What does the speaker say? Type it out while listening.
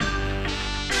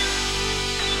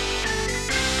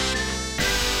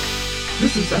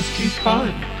This is SG-Fun,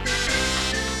 a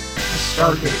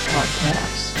Stargate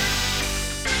podcast.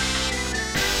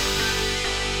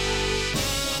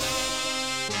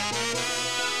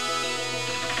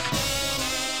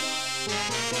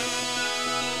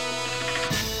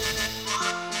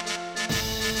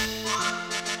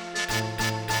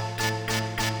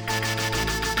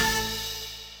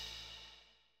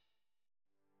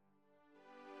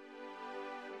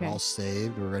 Okay. All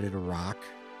saved. We're ready to rock.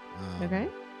 Okay.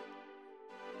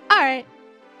 All right.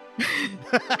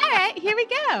 All right, here we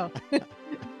go.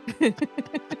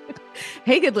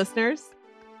 Hey, good listeners.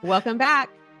 Welcome back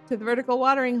to the Vertical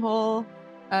Watering Hole.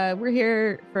 We're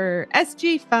here for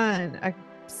SG-Fun, a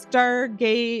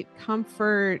Stargate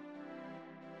comfort,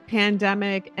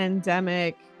 pandemic,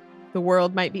 endemic, the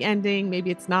world might be ending,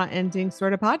 maybe it's not ending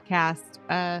sort of podcast.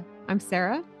 I'm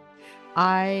Sarah.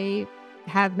 I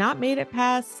have not made it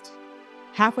past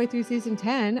halfway through season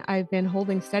 10. I've been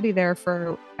holding steady there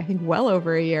for, I think, well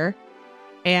over a year.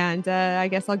 And I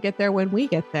guess I'll get there when we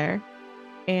get there.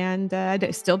 And I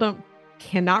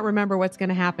cannot remember what's going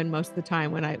to happen most of the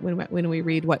time when we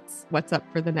read what's up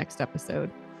for the next episode.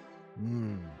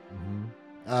 Mm-hmm.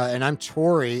 And I'm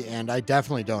Tori, and I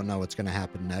definitely don't know what's going to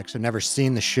happen next. I've never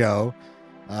seen the show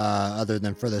other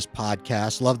than for this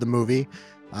podcast. Love the movie.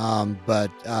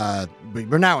 But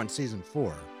we're now in season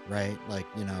 4, right? Like,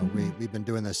 you know, we've been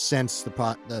doing this since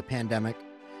the pandemic,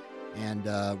 and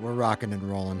we're rocking and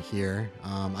rolling here.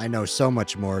 I know so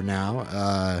much more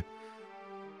now.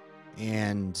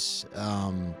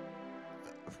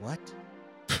 What?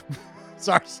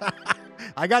 Sorry.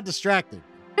 I got distracted.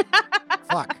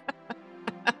 Fuck.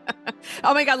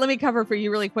 Oh my God, let me cover for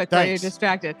you really quick while you're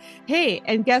distracted. Hey,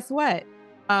 and guess what?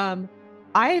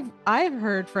 I've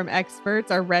heard from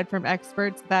experts or read from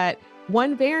experts that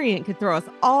one variant could throw us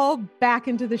all back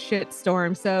into the shit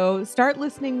storm. So start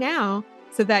listening now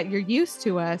so that you're used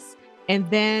to us. And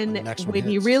then when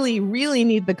you really, really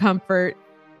need the comfort,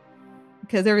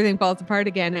 because everything falls apart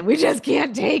again and we just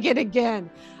can't take it again.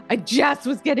 I just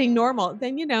was getting normal.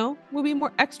 Then, you know, we'll be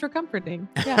more extra comforting.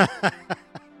 Yeah.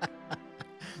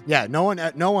 Yeah. No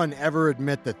one ever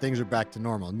admit that things are back to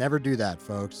normal. Never do that,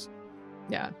 folks.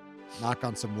 Yeah. Knock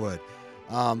on some wood.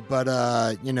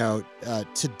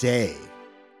 Today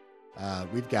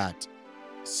we've got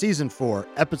season 4,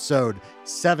 episode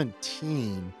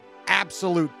 17,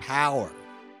 Absolute Power.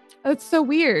 Oh, it's so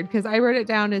weird because I wrote it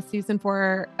down as season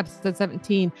 4, episode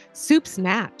 17, Soup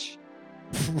Snatch.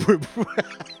 It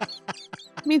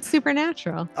means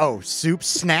supernatural. Oh, Soup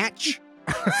Snatch?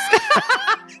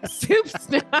 Soup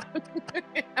Snatch.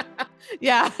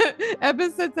 Yeah.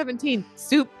 Episode 17,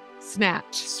 Soup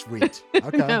Snatch. Sweet.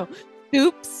 Okay. No,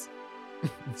 Soups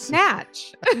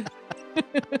Snatch.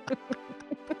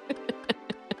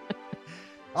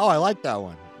 Oh, I like that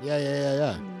one.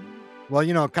 Yeah. Well,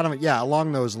 you know,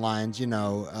 along those lines, you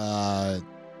know,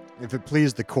 if it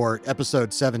please the court,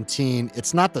 episode 17,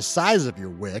 it's not the size of your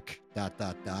wick, ...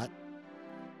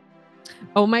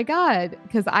 Oh my God,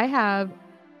 because I have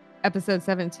episode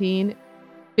 17,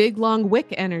 big long wick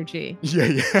energy.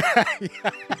 Yeah.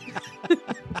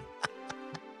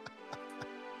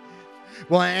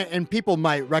 Well, and people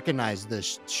might recognize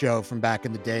this show from back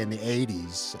in the day in the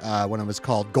 80s when it was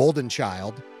called Golden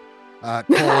Child.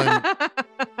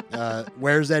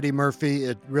 Where's Eddie Murphy?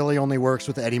 It really only works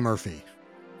with Eddie Murphy.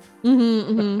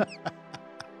 Mm-hmm.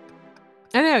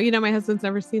 I know, you know, my husband's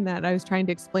never seen that. I was trying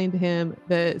to explain to him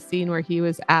the scene where he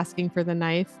was asking for the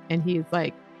knife and he's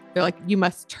like, they're like, you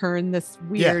must turn this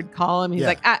weird column. He's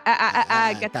like, get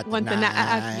the one.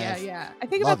 Yeah.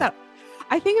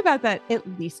 I think about that at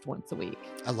least once a week.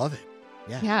 I love it.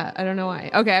 Yeah. I don't know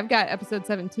why. Okay. I've got episode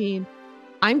 17.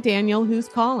 I'm Daniel. Who's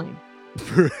calling?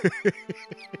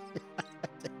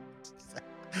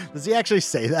 Does he actually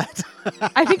say that?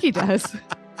 I think he does.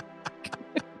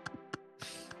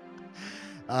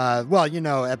 Well, you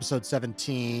know, episode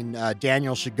 17,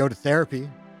 Daniel should go to therapy.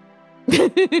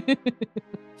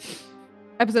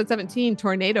 Episode 17,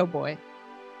 Tornado Boy.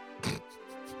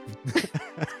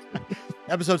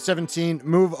 Episode 17,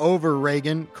 move over,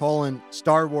 Reagan,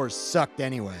 Star Wars sucked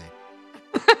anyway.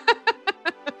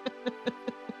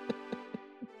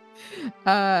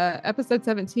 Episode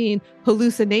 17,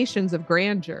 Hallucinations of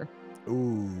Grandeur.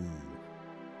 Ooh.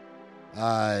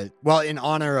 Well, in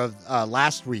honor of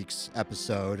last week's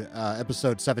episode,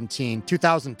 episode 17,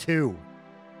 2002.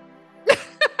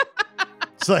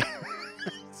 It's like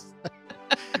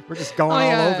we're just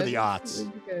going all over the aughts.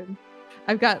 Good.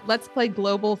 I've got Let's Play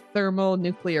Global Thermal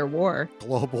Nuclear War.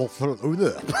 That's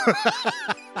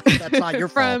not your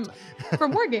fault.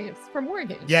 From War Games.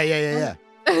 Yeah.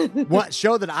 What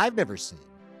show that I've never seen.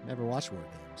 Never watched War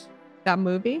Games. That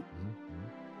movie?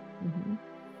 Mhm.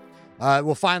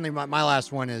 Well, finally, my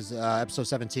last one is episode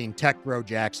 17, Tech Bro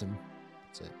Jackson.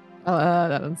 That's it. Oh,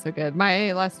 that one's so good.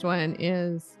 My last one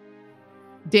is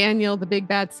Daniel, the Big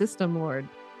Bad System Lord.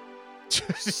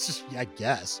 I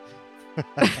guess.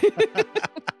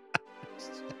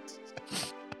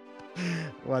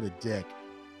 What a dick.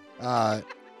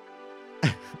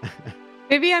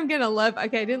 Maybe I'm gonna love.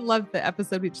 Okay, I didn't love the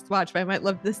episode we just watched, but I might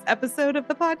love this episode of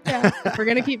the podcast. If we're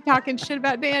gonna keep talking shit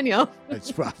about Daniel.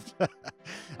 That's rough. All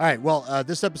right. Well,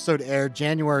 this episode aired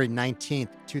January 19th,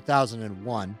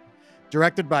 2001,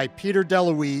 directed by Peter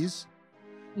DeLuise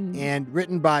and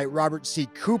written by Robert C.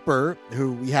 Cooper,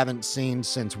 who we haven't seen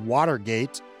since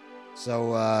Watergate.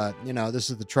 So, this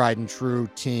is the tried and true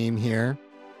team here.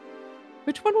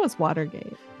 Which one was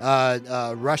Watergate?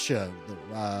 Russia.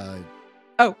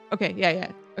 Oh, okay.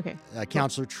 Yeah. Okay.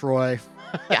 Counselor Troy.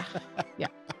 Yeah.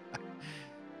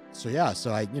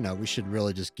 So we should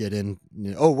really just get in.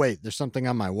 Oh, wait, there's something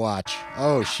on my watch.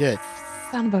 Oh, shit.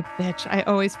 Son of a bitch. I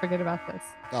always forget about this.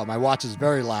 Oh, my watch is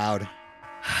very loud.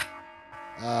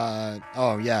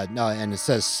 And it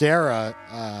says Sarah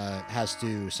has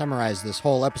to summarize this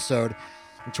whole episode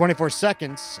in 24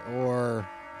 seconds or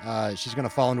she's going to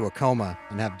fall into a coma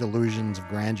and have delusions of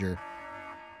grandeur.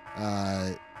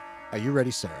 Are you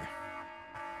ready, Sarah?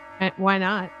 Why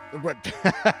not?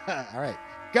 All right,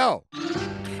 go.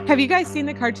 Have you guys seen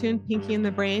the cartoon Pinky and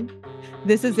the Brain?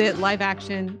 This is it, live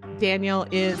action. Daniel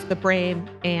is the brain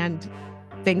and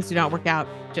things do not work out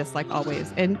just like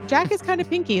always. And Jack is kind of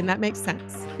Pinky and that makes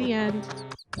sense. The end.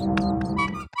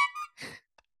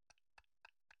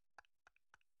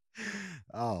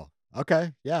 Oh,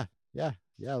 okay. Yeah, a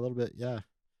little bit. Yeah.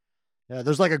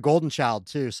 There's like a golden child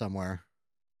too somewhere,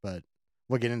 but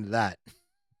we'll get into that.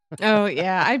 Oh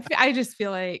yeah. I just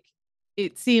feel like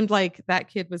it seemed like that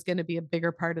kid was going to be a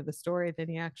bigger part of the story than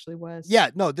he actually was. Yeah,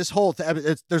 no, this whole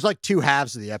there's like two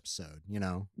halves of the episode,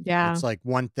 Yeah. It's like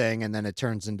one thing and then it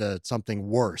turns into something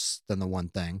worse than the one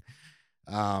thing.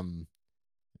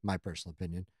 My personal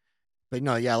opinion. But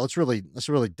no, yeah, let's really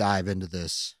dive into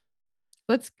this.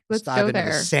 Let's dive go into there.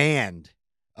 The sand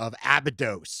of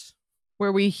Abydos.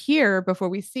 Where we hear before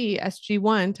we see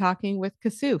SG1 talking with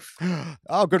Kasuf.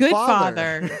 Oh, good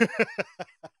father.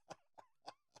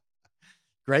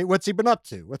 Great. What's he been up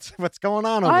to? What's going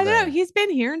on over there? I don't know. He's been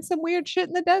hearing some weird shit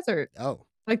in the desert. Oh.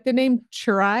 Like the name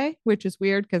Chirai, which is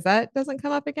weird because that doesn't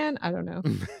come up again. I don't know.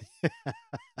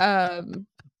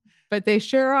 But they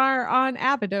sure are on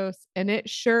Abydos, and it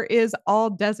sure is all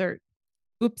desert.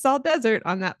 Oops, all desert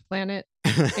on that planet.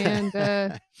 And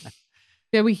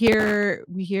then we hear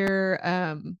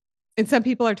and some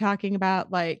people are talking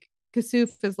about like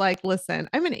Kasuf is like, listen,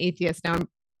 I'm an atheist now.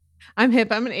 I'm hip,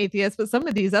 I'm an atheist, but some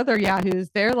of these other yahoos,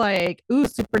 they're like, ooh,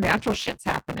 supernatural shit's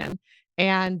happening.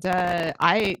 And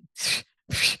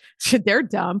they're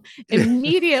dumb.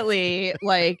 Immediately,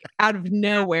 like out of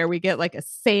nowhere, we get like a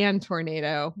sand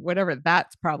tornado, whatever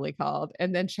that's probably called.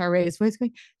 And then Share's voice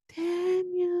going,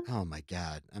 Daniel. Oh my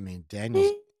God. I mean,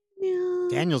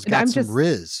 Daniel's got some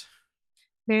riz.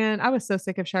 Man, I was so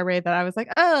sick of Shire that I was like,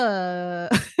 and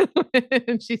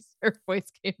her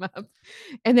voice came up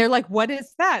and they're like, what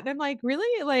is that? And I'm like,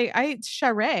 really? Like,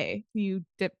 Shire, you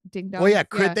ding dong. Well, yeah.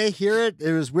 Could they hear it?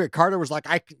 It was weird. Carter was like,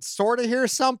 I can sort of hear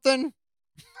something.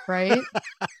 Right.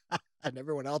 And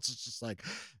everyone else is just like,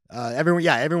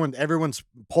 everyone's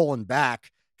pulling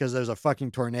back because there's a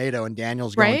fucking tornado and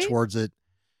Daniel's going towards it.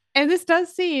 And this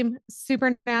does seem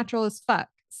supernatural as fuck.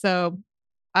 So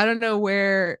I don't know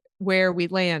where we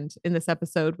land in this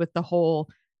episode with the whole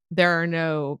there are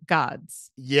no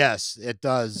gods. Yes, it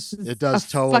does. It does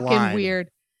toe fucking line. Weird.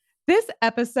 This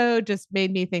episode just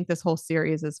made me think this whole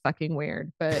series is fucking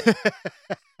weird. But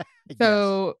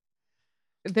so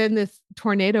then this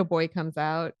tornado boy comes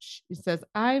out. He says,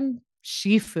 I'm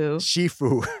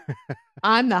Shifu.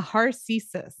 I'm the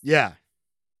Harcesis. Yeah.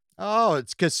 Oh,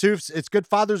 it's Kasuf's. It's Good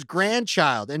Father's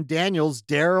grandchild and Daniel's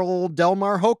Daryl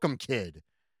Delmar Hokum kid.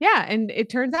 Yeah, and it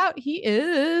turns out he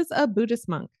is a Buddhist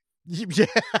monk. Yeah.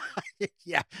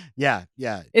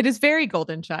 It is very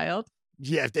Golden Child.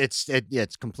 Yeah,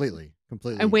 it's completely.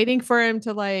 I'm waiting for him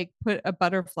to like put a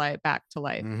butterfly back to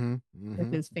life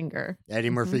with his finger.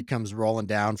 Eddie Murphy comes rolling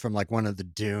down from like one of the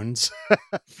dunes.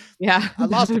 Yeah, I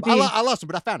lost him,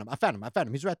 but I found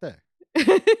him. He's right there.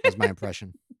 That's my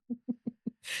impression.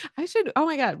 Oh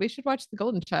my God, we should watch The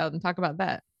Golden Child and talk about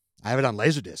that. I have it on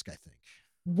Laserdisc, I think.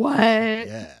 What?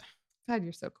 Yeah. God,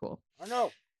 you're so cool. I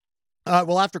know.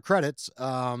 Well, after credits,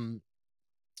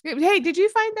 hey, did you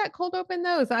find that cold open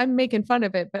though? I'm making fun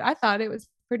of it, but I thought it was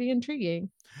pretty intriguing.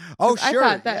 Oh, sure.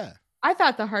 I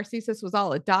thought the Harcesis was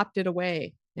all adopted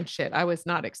away and shit. I was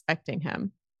not expecting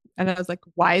him. And I was like,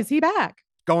 why is he back?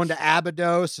 Going to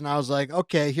Abydos, and I was like,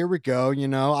 okay, here we go. You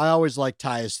know, I always like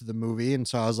ties to the movie, and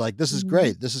so I was like, this is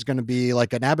great. This is going to be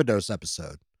like an Abydos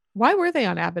episode. Why were they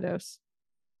on Abydos?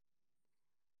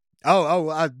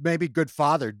 Maybe Good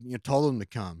Father, told him to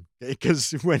come,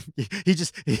 because when he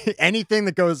just anything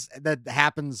that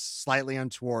happens slightly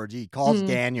untoward, he calls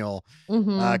Daniel,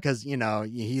 because he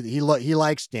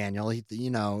likes Daniel.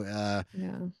 Yeah.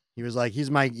 He was like, he's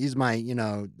my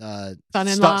son-in-law.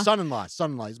 Son-in-law.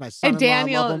 He's my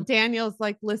son-in-law. And Daniel's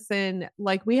like, listen,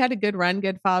 like we had a good run,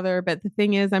 good father, but the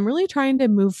thing is, I'm really trying to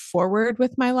move forward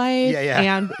with my life. Yeah.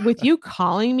 And with you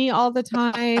calling me all the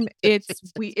time, it's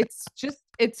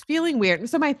feeling weird. And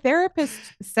so my therapist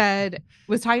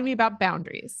was talking to me about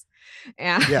boundaries,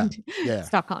 and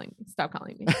stop calling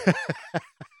me.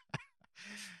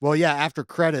 Well, yeah. After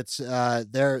credits,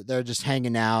 they're just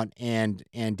hanging out, and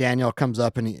Daniel comes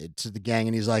up to the gang,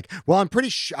 and he's like, "Well,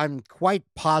 I'm quite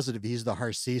positive he's the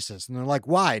Harcesis." And they're like,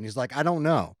 "Why?" And he's like, "I don't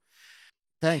know."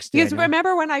 Thanks, Daniel. Because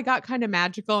remember when I got kind of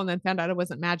magical and then found out it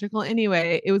wasn't magical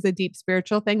anyway? It was a deep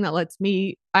spiritual thing that lets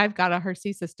me. I've got a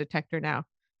Harcesis detector now.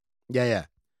 Yeah.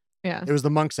 It was the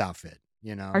monk's outfit,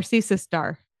 Harcesis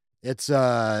star. It's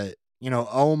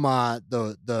Oma,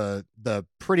 the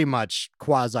pretty much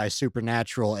quasi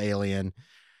supernatural alien,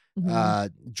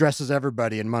 dresses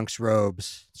everybody in monk's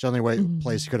robes. It's the only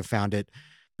place you could have found it.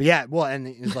 But yeah, well, and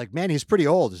he's like, man, he's pretty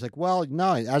old. He's like, well,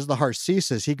 no, as the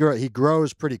Harcesis, he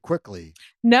grows pretty quickly.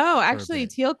 No, actually,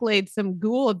 Teal'c laid some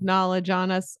Goa'uld knowledge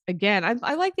on us again.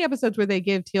 I like the episodes where they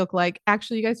give Teal'c like,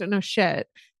 actually, you guys don't know shit.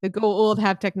 The Goa'uld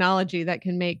have technology that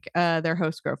can make their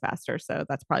hosts grow faster. So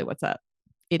that's probably what's up,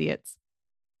 idiots.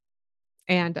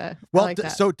 And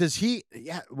so does he?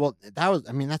 Yeah, well,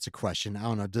 that's a question. I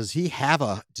don't know. Does he have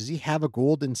a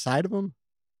Goa'uld inside of him?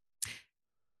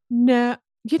 No.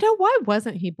 Why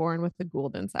wasn't he born with the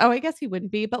Goa'uld inside? Oh, I guess he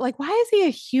wouldn't be, but like, why is he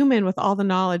a human with all the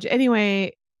knowledge?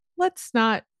 Anyway, let's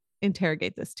not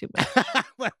interrogate this too much.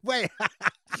 Wait.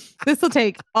 This will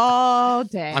take all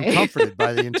day. I'm comforted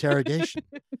by the interrogation.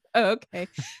 Oh, okay.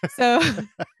 So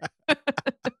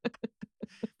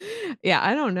yeah,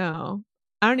 I don't know.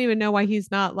 I don't even know why he's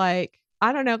not like,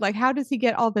 I don't know, like, how does he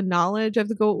get all the knowledge of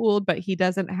the Goa'uld, but he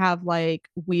doesn't have like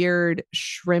weird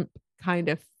shrimp kind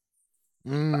of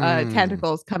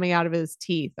tentacles coming out of his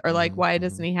teeth? Or like, why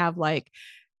doesn't he have like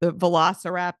the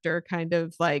velociraptor kind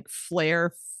of like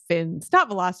flare fins? Not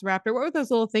velociraptor. What were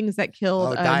those little things that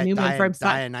killed Newman from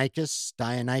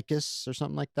Deinonychus or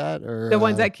something like that? Or the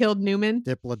ones that killed Newman?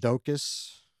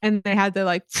 Diplodocus. And they had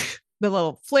the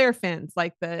little flare fins,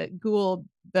 like the Goa'uld,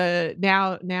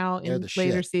 now in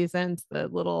later seasons, the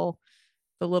little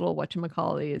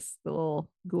whatchamacallies, the little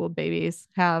Goa'uld babies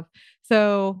have.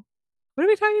 So what are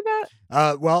we talking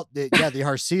about? The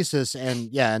Harcesis,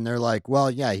 and they're like, well,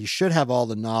 yeah, he should have all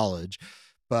the knowledge,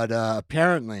 but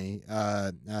apparently,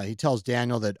 he tells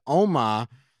Daniel that Oma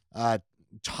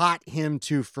taught him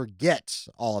to forget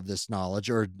all of this knowledge,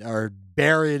 or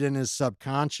bury it in his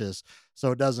subconscious,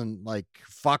 so it doesn't like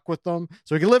fuck with them,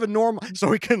 so he can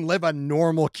live a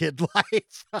normal kid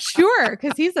life. Sure,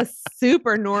 because he's a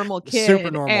super normal kid,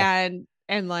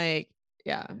 and like,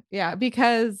 yeah,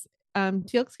 because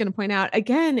Teal'c's going to point out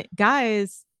again,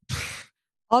 guys,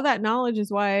 all that knowledge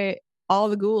is why all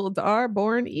the Goa'ulds are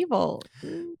born evil.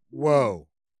 Whoa.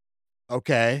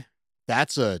 Okay.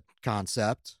 That's a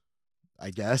concept, I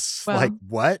guess. Well, like,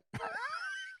 what?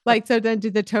 Like, so then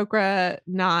did the Tok'ra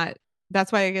not?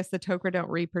 That's why I guess the Tok'ra don't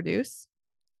reproduce.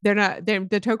 The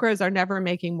Tok'ras are never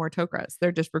making more Tok'ras.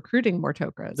 They're just recruiting more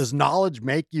Tok'ras. Does knowledge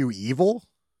make you evil?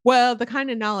 Well, the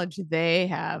kind of knowledge they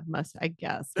have must, I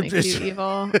guess, make you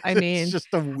evil. I mean, it's just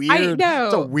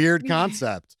it's a weird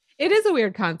concept. It is a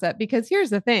weird concept, because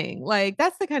here's the thing, like,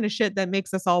 that's the kind of shit that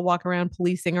makes us all walk around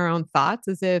policing our own thoughts,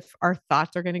 as if our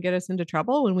thoughts are going to get us into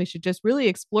trouble, when we should just really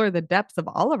explore the depths of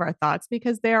all of our thoughts,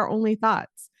 because they are only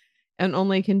thoughts and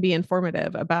only can be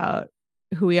informative about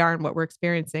who we are and what we're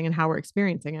experiencing and how we're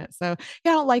experiencing it. So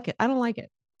yeah, I don't like it. I don't like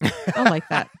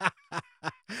that.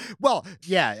 Well,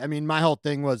 yeah, I mean, my whole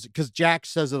thing was, because Jack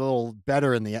says it a little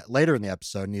better later in the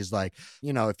episode, and he's like,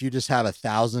 if you just have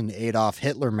 1,000 Adolf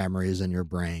Hitler memories in your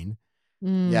brain,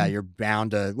 yeah, you're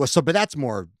bound to. Well, but that's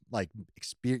more like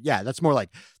experience. Yeah, that's more like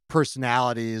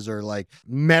personalities, or like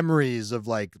memories of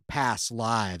like past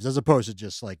lives, as opposed to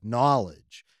just like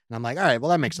knowledge. And I'm like, all right,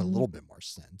 well, that makes a little bit more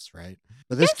sense, right?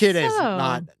 But this kid is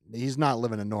he's not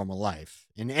living a normal life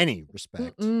in any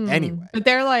respect, anyway. But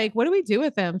they're like, what do we do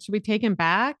with him? Should we take him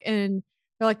back? And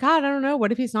they're like, God, I don't know.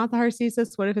 What if he's not the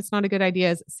Harcesis? What if it's not a good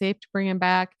idea? Is it safe to bring him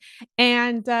back?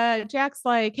 And Jack's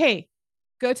like, hey,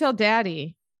 go tell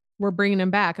Daddy we're bringing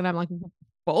him back. And I'm like,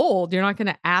 bold. You're not going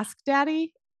to ask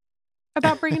Daddy?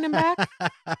 about bringing him back.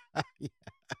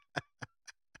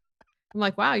 I'm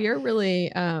like, wow, you're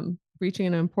really reaching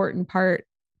an important part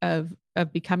of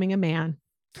becoming a man.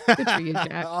 Good for you,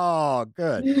 Jack. Oh,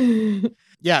 good.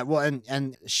 Yeah, well,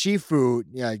 and Shifu,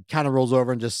 kind of rolls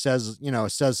over and just says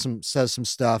some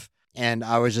stuff, and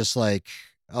I was just like,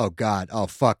 oh God, oh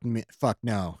fuck me, fuck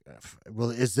no. Well,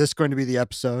 is this going to be the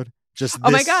episode? Just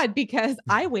oh this? my God, because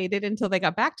I waited until they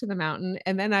got back to the mountain,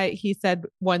 and then he said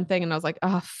one thing, and I was like,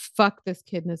 oh fuck this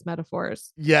kid and his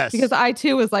metaphors. Yes, because I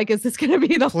too was like, is this going to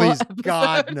be the whole please episode?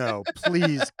 God no,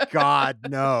 please God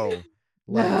no.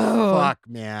 Like, No. fuck,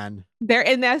 man. There,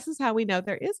 and this is how we know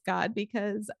there is God,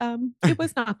 because it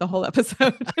was not the whole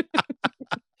episode.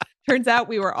 Turns out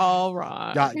we were all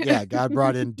wrong. God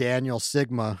brought in Daniel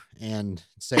Sigma and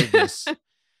saved us.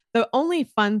 The only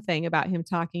fun thing about him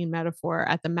talking metaphor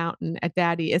at the mountain at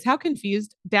Daddy is how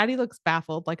confused Daddy looks,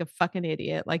 baffled like a fucking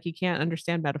idiot, like he can't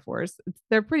understand metaphors.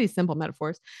 They're pretty simple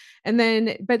metaphors. And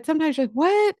then, but sometimes you're like,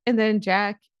 what? And then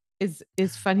Jack is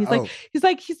fun. He's like,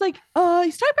 he's talking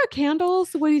about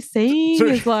candles. What he's saying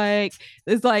is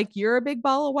like, you're a big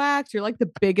ball of wax. You're like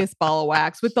the biggest ball of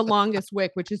wax with the longest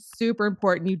wick, which is super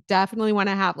important. You definitely want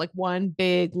to have like one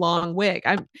big long wick.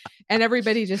 And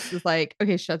everybody just is like,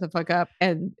 okay, shut the fuck up.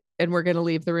 And we're going to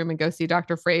leave the room and go see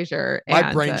Dr. Frazier.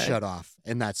 My brain shut off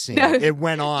in that scene. It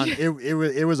went on.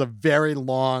 It was a very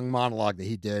long monologue that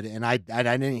he did. And I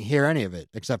didn't hear any of it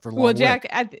except for long Well, Jack,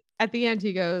 wick. at the end,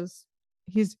 he goes,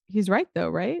 he's right though,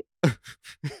 right?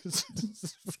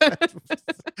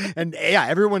 And yeah,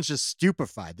 everyone's just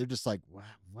stupefied. They're just like,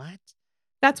 what?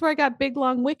 That's where I got big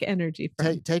long wick energy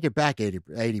from. Take it back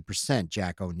 80%,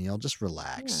 Jack O'Neill. Just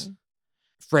relax. Yeah.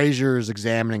 Frazier is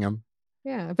examining him.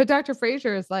 Yeah, but Dr.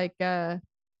 Frazier is like, well,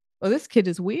 this kid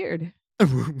is weird.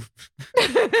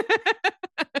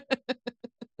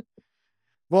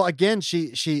 Well, again,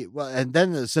 and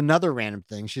then there's another random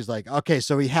thing. She's like, okay,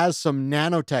 so he has some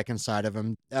nanotech inside of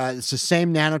him. It's the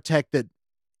same nanotech that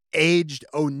aged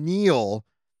O'Neill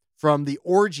from the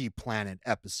Orgy Planet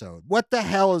episode. What the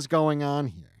hell is going on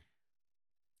here?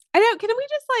 I know. Can we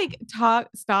just like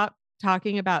stop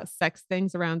talking about sex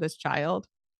things around this child?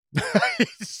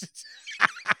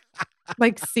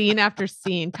 Like scene after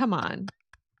scene. Come on.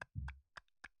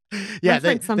 Yeah,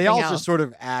 they all just sort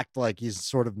of act like he's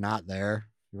sort of not there.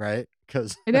 Right?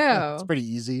 Because I know it's pretty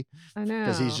easy. I know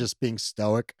because he's just being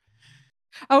stoic.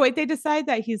 Oh wait, they decide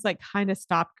that he's like kind of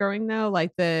stopped growing though.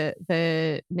 Like the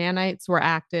nanites were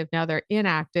active, now they're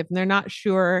inactive, and they're not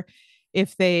sure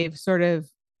if they've sort of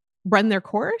run their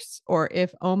course or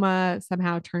if Oma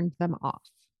somehow turned them off.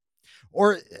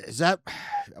 Or is that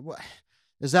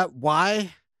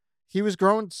why he was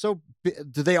growing so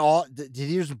big? Did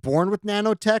he was born with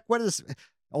nanotech? What is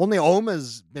only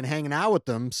Oma's been hanging out with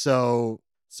them, so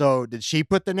did she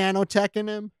put the nanotech in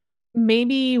him?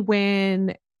 Maybe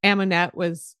when Amonette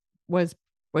was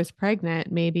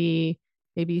pregnant, maybe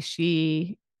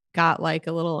she got like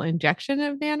a little injection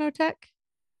of nanotech.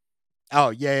 Oh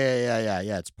yeah.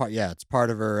 It's part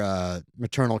of her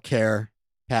maternal care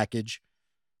package.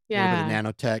 Yeah, a little bit of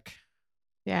nanotech.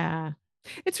 Yeah,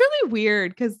 it's really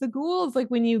weird because the ghouls, like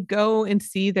when you go and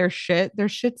see their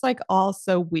shit's like all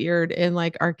so weird and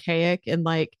like archaic and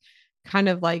like kind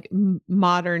of like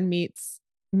modern meets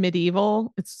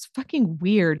medieval. It's fucking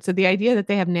weird. So the idea that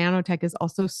they have nanotech is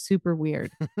also super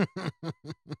weird.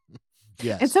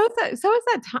 Yes. And so is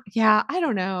that time. Yeah, I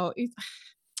don't know.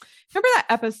 Remember that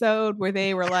episode where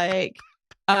they were like,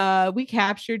 we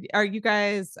captured, are you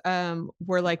guys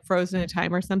were like frozen in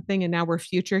time or something, and now we're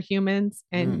future humans,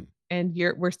 and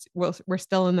we're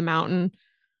still in the mountain,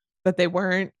 but they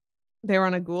weren't. They were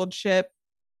on a Gould ship.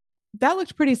 That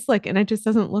looked pretty slick, and it just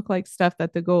doesn't look like stuff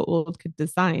that the Gould could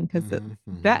design, because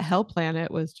that Hell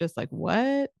Planet was just like,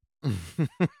 what?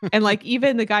 And like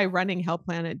even the guy running Hell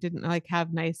Planet didn't like have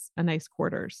a nice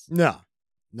quarters. No.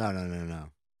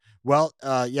 Well,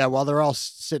 while they're all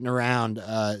sitting around,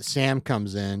 Sam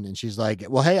comes in and she's like,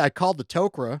 well, hey, I called the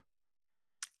Tok'ra.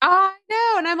 I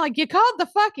know. And I'm like, you called the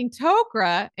fucking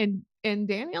Tok'ra? And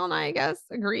Daniel and I guess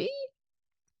agree.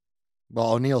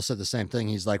 Well, O'Neill said the same thing.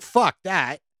 He's like, fuck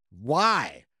that.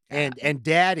 Why? And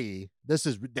Daddy, not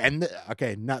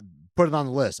put it on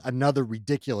the list. Another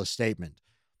ridiculous statement.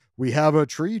 We have a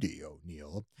treaty,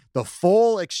 O'Neill. The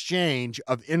full exchange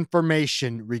of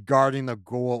information regarding the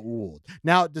Goa'uld.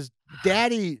 Now, does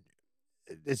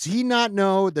he not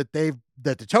know that the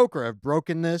Tok'ra have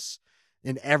broken this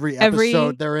in every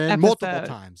episode they're in? Multiple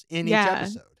times in each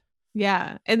episode.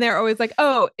 Yeah. And they're always like,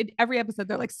 oh, in every episode,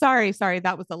 they're like, sorry,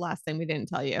 that was the last thing we didn't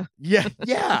tell you. Yeah.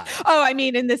 Oh, I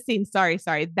mean, in this scene, sorry,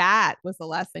 that was the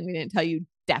last thing we didn't tell you.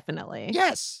 Definitely.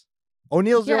 Yes.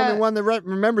 O'Neill's the only Yeah. one that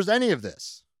remembers any of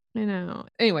this. I know.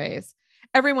 Anyways,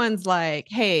 everyone's like,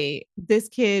 hey, this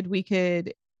kid, we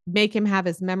could make him have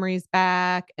his memories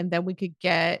back, and then we could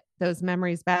get those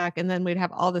memories back, and then we'd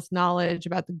have all this knowledge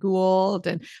about the Gould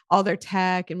and all their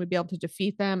tech, and we'd be able to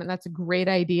defeat them. And that's a great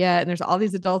idea. And there's all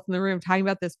these adults in the room talking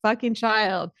about this fucking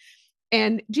child.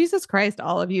 And Jesus Christ,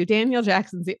 all of you, Daniel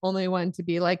Jackson's the only one to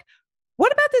be like,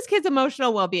 what about this kid's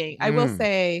emotional well-being? I will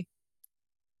say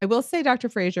Dr.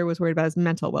 Frazier was worried about his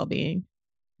mental well-being.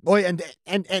 Boy, and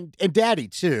Daddy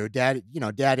too. Daddy,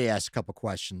 Daddy asked a couple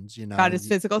questions, About his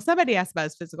physical. Somebody asked about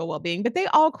his physical well-being, but they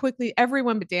all quickly,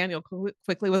 everyone but Daniel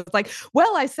quickly was like,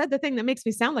 well, I said the thing that makes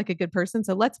me sound like a good person,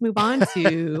 so let's move on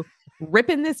to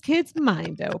ripping this kid's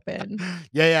mind open.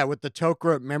 Yeah, with the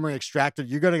Tok'ra memory extractor,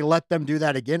 you're going to let them do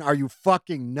that again? Are you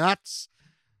fucking nuts?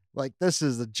 Like, this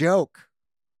is a joke.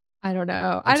 I don't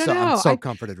know. I'm so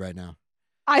comforted right now.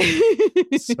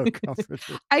 So comforted.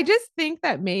 I just think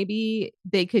that maybe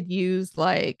they could use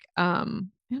like I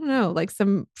don't know, like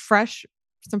some fresh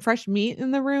meat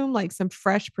in the room, like some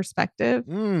fresh perspective.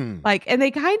 Like, and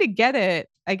they kind of get it,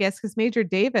 I guess, because Major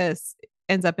Davis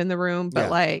ends up in the room, but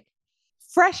like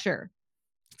fresher.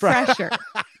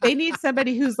 They need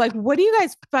somebody who's like, what are you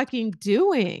guys fucking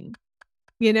doing?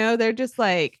 They're just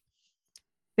like,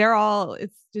 they're all,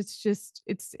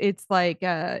 it's like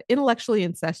intellectually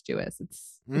incestuous.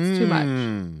 It's too much.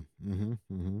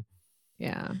 Mm-hmm.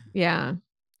 Yeah.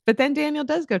 But then Daniel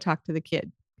does go talk to the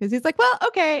kid because he's like, well,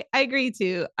 okay, I agree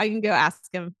to. I can go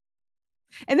ask him.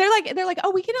 And they're like,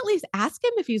 oh, we can at least ask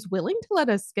him if he's willing to let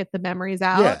us get the memories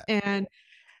out. Yeah. And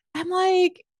I'm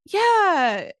like,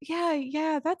 yeah,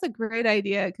 that's a great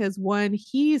idea. Because one,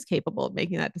 he's capable of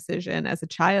making that decision as a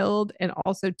child. And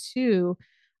also two,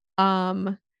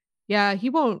 he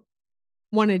won't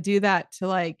want to do that to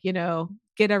like,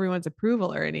 get everyone's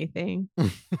approval or anything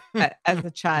as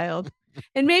a child.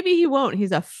 And maybe he won't.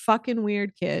 He's a fucking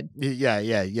weird kid.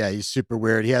 Yeah. He's super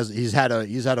weird. He's had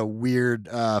a weird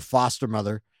foster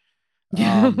mother.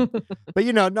 But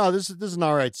no, this is an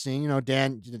all right scene.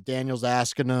 Daniel's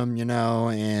asking him,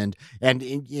 and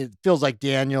it feels like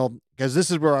Daniel, because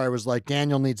this is where I was like,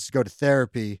 Daniel needs to go to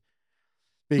therapy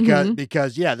because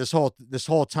this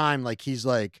whole time, like, he's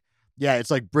like, yeah,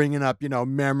 it's like bringing up,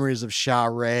 memories of Sha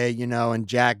Ray, and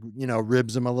Jack,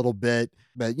 ribs him a little bit,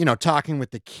 but, talking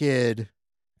with the kid,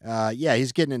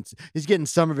 he's getting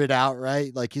some of it out,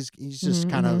 right? Like he's just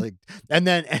kind of like, and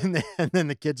then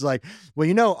the kid's like,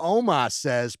 well, Oma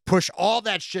says, push all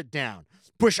that shit down,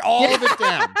 push all of it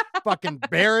down, fucking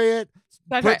bury it,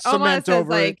 that's put right. cement Oma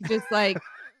over says, it. just like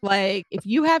if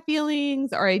you have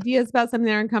feelings or ideas about something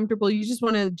that are uncomfortable, you just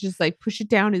want to just like push it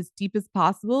down as deep as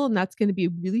possible, and that's going to be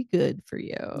really good for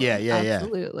you. Yeah,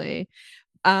 absolutely.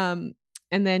 And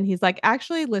then he's like,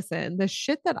 actually, listen, the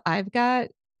shit that I've got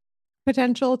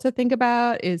potential to think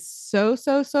about is so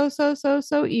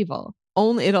evil.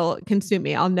 Only it'll consume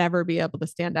me. I'll never be able to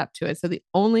stand up to it. So the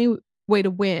only way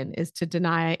to win is to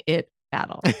deny it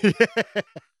battle.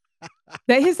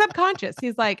 That his subconscious.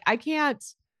 He's like, I got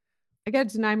to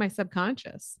deny my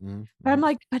subconscious. But I'm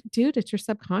like, but dude, it's your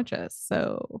subconscious.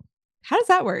 So how does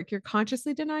that work? You're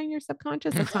consciously denying your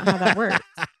subconscious? That's not how that works.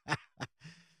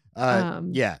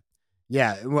 And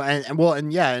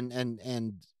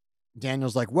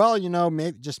Daniel's like, well,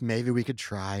 maybe we could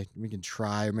try. We can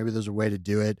try, or maybe there's a way to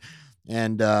do it.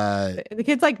 And the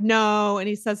kid's like, no, and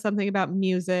he says something about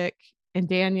music. And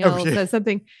Daniel says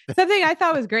something I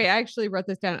thought was great. I actually wrote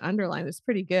this down, underlined. It's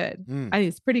pretty good. I think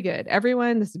it's pretty good.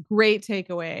 Everyone, this is a great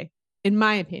takeaway, in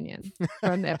my opinion,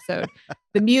 from the episode.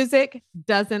 The music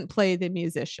doesn't play the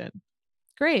musician.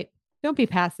 Great. Don't be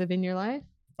passive in your life.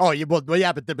 Oh, yeah,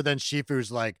 but then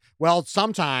Shifu's like, well,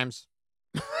 sometimes.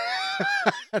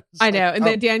 I know. And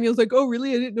then Daniel's like, oh,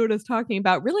 really? I didn't know what I was talking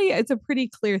about. Really? It's a pretty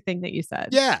clear thing that you said.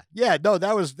 Yeah. No,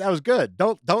 that was good.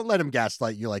 Don't let him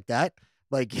gaslight you like that.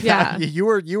 Like, you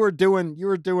were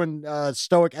doing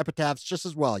stoic epitaphs just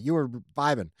as well. You were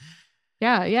vibing.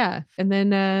 Yeah. And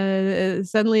then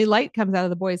suddenly light comes out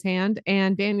of the boy's hand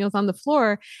and Daniel's on the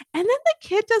floor. And then the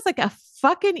kid does like a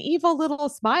fucking evil little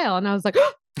smile. And I was like,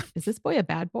 oh, is this boy a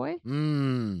bad boy?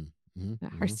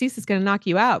 Arcese is going to knock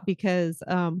you out because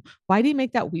why do you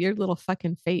make that weird little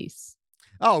fucking face?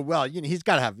 Oh, well, he's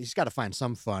got to find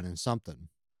some fun in something.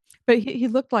 But he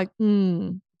looked like,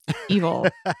 evil.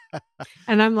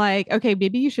 And I'm like, okay,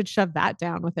 maybe you should shove that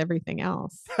down with everything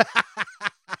else.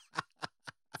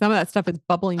 Some of that stuff is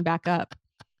bubbling back up.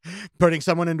 Putting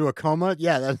someone into a coma?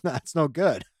 Yeah, that's no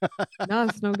good. No,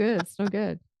 it's no good. It's no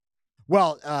good.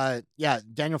 Well,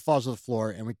 Daniel falls to the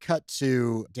floor and we cut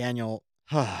to Daniel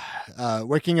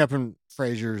waking up in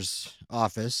Frazier's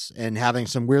office and having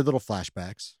some weird little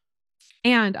flashbacks.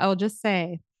 And I'll just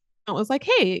say, it was like,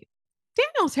 hey,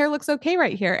 Daniel's hair looks okay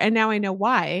right here. And now I know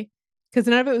why, because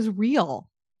none of it was real.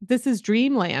 This is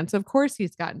dreamland. So of course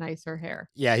he's got nicer hair.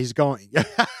 Yeah, he's going.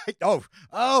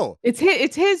 Oh,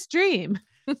 It's his dream.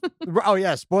 oh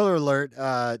yeah. Spoiler alert.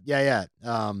 Yeah.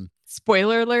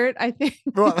 Spoiler alert, I think.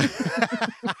 Well,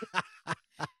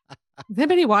 Has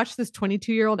anybody watched this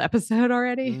 22-year-old episode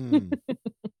already?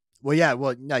 Well, yeah.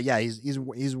 Well, no, yeah.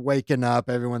 He's waking up.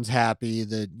 Everyone's happy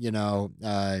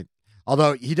that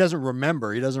although he doesn't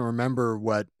remember. He doesn't remember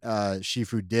what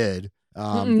Shifu did.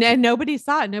 And nobody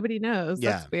saw it. Nobody knows.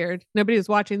 Yeah. That's weird. Nobody was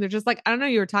watching. They're just like, I don't know.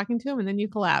 You were talking to him and then you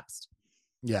collapsed.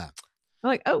 Yeah. I'm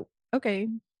like, oh, okay.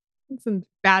 That's some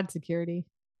bad security.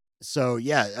 So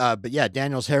yeah, but yeah,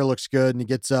 Daniel's hair looks good, and he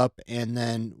gets up, and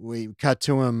then we cut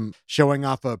to him showing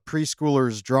off a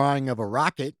preschooler's drawing of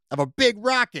a big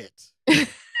rocket,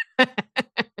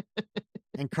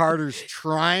 and Carter's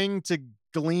trying to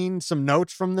glean some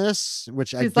notes from this,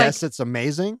 which I guess it's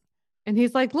amazing. And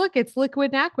he's like, look, it's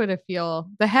liquid naquita fuel,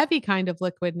 the heavy kind of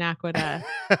liquid naquita.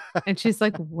 And she's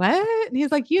like, what? And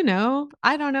he's like,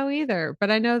 I don't know either,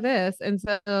 but I know this. And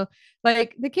so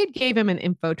like the kid gave him an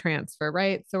info transfer,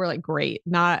 right? So we're like, great,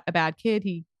 not a bad kid.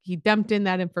 He dumped in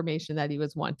that information that he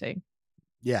was wanting.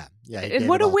 Yeah. And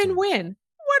what a win-win.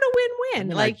 What a win-win. I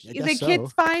mean, like I the so.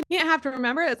 Kid's fine. You don't have to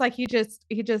remember. It's like he just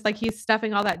like he's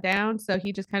stuffing all that down. So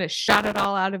he just kind of shot it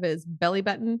all out of his belly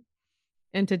button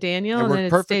into Daniel, and then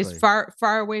it stays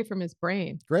far away from his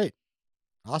brain. Great.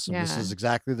 Awesome. Yeah. This is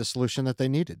exactly the solution that they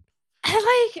needed. I'm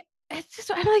like,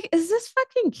 is this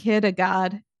fucking kid a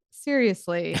god?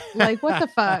 Seriously. Like, what the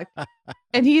fuck?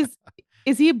 And is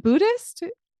he a Buddhist?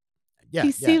 Yeah.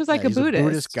 He seems like a Buddhist. A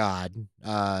Buddhist god.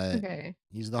 Okay.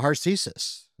 He's the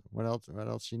Harcesis. What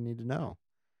else you need to know?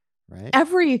 Right?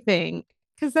 Everything.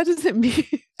 Because that doesn't mean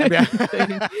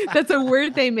anything. That's a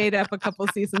word they made up a couple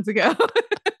seasons ago.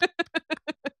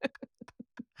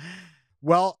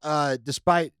 Well,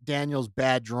 despite Daniel's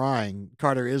bad drawing,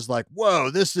 Carter is like, whoa,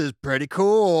 this is pretty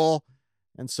cool.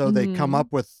 And so they come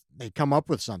up with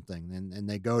something, and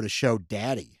they go to show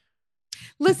Daddy.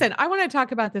 Listen, I want to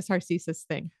talk about this Harcesis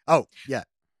thing. Oh, yeah.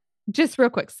 Just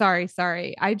real quick.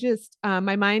 Sorry. I just,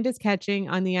 my mind is catching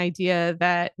on the idea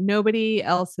that nobody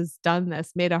else has done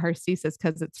this, made a Harcesis,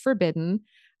 because it's forbidden.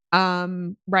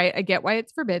 Right. I get why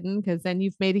it's forbidden, because then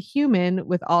you've made a human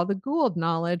with all the Gould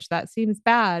knowledge. That seems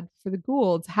bad for the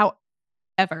Goulds.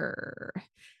 However,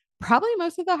 probably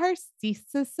most of the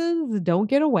Harcesises don't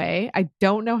get away. I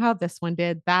don't know how this one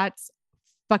did. That's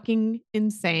fucking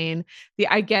insane.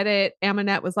 I get it.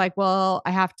 Amonette was like, well,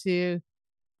 I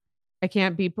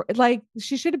can't be like,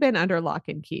 she should have been under lock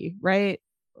and key, right?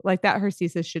 Like that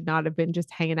Harcesis should not have been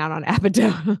just hanging out on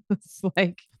Abydos.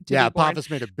 Like, yeah, Apophis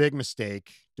made a big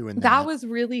mistake doing that. That was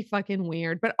really fucking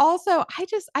weird. But also,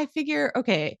 I figure,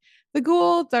 okay, the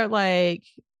Goulds are like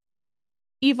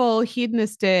evil,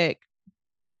 hedonistic,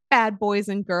 bad boys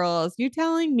and girls. You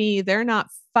telling me they're not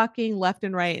fucking left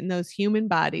and right in those human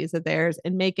bodies of theirs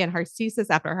and making Harcesis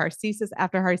after Harcesis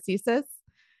after Harcesis?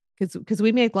 Because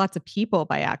we made lots of people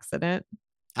by accident.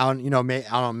 I don't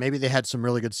know. Maybe they had some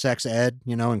really good sex ed,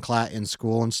 in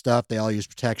school and stuff. They all use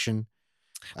protection.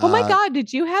 Oh my God.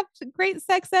 Did you have great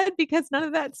sex ed? Because none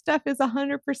of that stuff is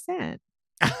 100%.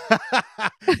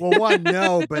 Well, one,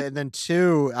 no, but then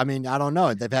two, I mean, I don't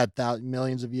know. They've had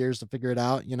millions of years to figure it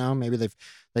out. Maybe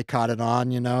they caught it on,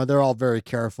 they're all very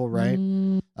careful. Right.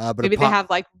 But maybe they have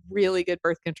like really good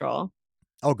birth control.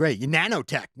 Oh, great.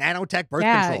 Nanotech birth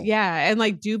control. Yeah. And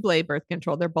like Dublé birth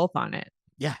control. They're both on it.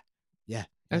 Yeah.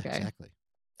 Okay. Exactly.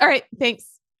 All right. Thanks.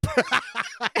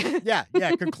 Yeah.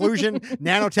 Conclusion,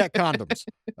 nanotech condoms.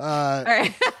 All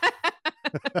right.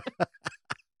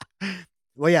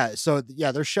 Well, yeah. So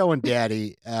yeah, they're showing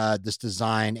Daddy this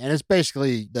design, and it's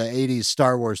basically the 80s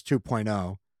Star Wars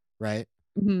 2.0, right?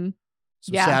 Mm-hmm.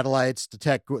 Some satellites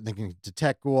they can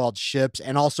detect Goa'uld ships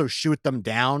and also shoot them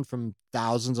down from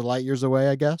thousands of light years away,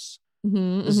 I guess.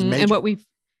 Mm-hmm, this is major. And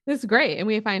this is great. And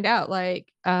we find out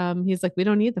like, he's like, we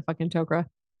don't need the fucking Tok'ra.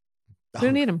 We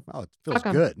don't need them. Oh, it feels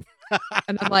good.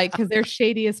 And I'm like, because they're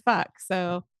shady as fuck.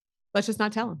 So let's just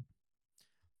not tell them.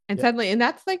 And suddenly, and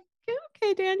that's like,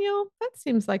 okay, Daniel, that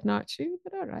seems like not true,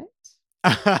 but all right.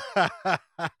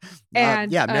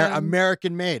 And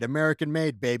American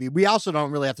made, baby. We also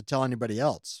don't really have to tell anybody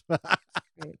else.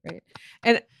 Right.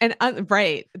 And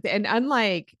unlike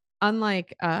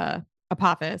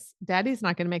Apophis, Daddy's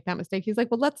not going to make that mistake. He's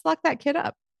like, well, let's lock that kid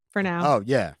up for now. Oh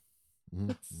yeah.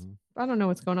 I don't know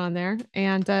what's going on there.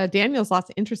 And Daniel's lots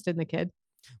of interest in the kid.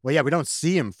 Well, yeah, we don't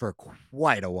see him for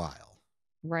quite a while.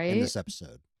 Right. In this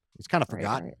episode. He's kind of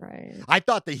forgotten. Right. I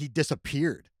thought that he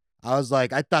disappeared. I was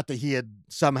like, I thought that he had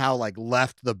somehow like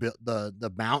left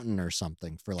the mountain or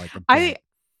something for like a I bit.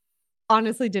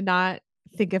 honestly did not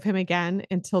think of him again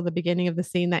until the beginning of the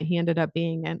scene that he ended up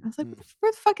being in. I was like,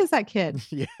 where the fuck is that kid?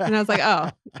 Yeah. And I was like,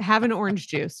 oh, having orange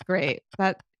juice. Great.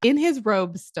 That in his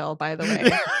robe still, by the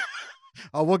way.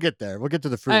 Oh, we'll get there. We'll get to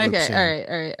the Fruit Loop Okay. scene.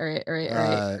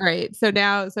 All right.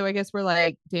 So I guess we're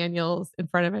like Daniel's in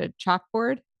front of a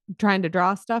chalkboard trying to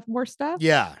draw more stuff.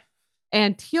 Yeah.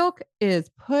 And Teal'c is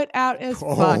put out as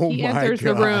fuck. Oh He my enters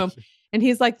the room gosh. and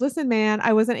he's like, listen, man,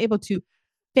 I wasn't able to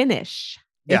finish,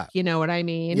 Yeah. if you know what I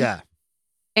mean. Yeah.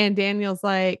 And Daniel's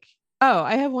like, oh,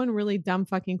 I have one really dumb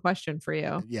fucking question for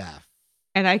you. Yeah.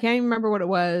 And I can't even remember what it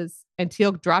was. And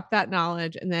Teal'c dropped that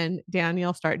knowledge. And then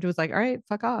Daniel was like, all right,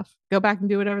 fuck off. Go back and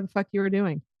do whatever the fuck you were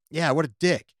doing. Yeah. What a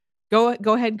dick. Go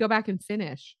ahead and go back and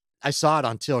finish. I saw it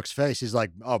on Teal'c's face. He's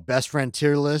like, oh, best friend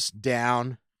tier list,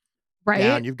 down. Right.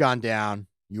 Down. You've gone down.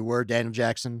 You were Daniel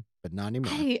Jackson, but not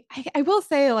anymore. I will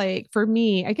say, like, for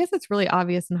me, I guess it's really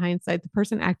obvious in hindsight. The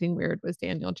person acting weird was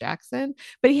Daniel Jackson,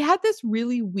 but he had this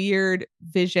really weird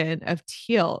vision of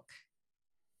Teal'c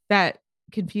that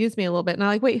confused me a little bit. And I'm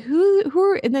like, wait, who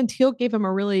are, and then Teal'c gave him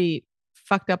a really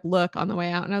fucked up look on the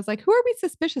way out. And I was like, who are we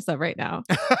suspicious of right now?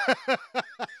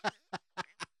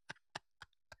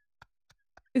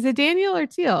 Is it Daniel or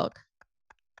Teal'c?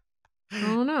 I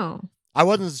don't know. I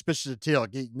wasn't suspicious of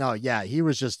Teal'c. He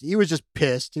was just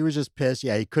pissed. He was just pissed.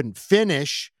 Yeah, he couldn't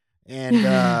finish.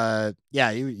 And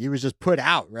he was just put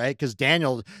out, right? Because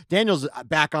Daniel's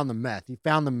back on the meth. He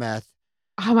found the meth.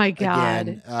 Oh my God.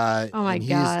 Again, oh my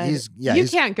God. You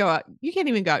can't go out. You can't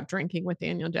even go out drinking with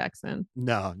Daniel Jackson.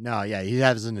 No. Yeah. He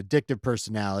has an addictive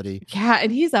personality. Yeah.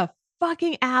 And he's a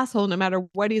fucking asshole no matter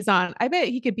what he's on. I bet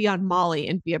he could be on Molly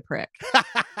and be a prick.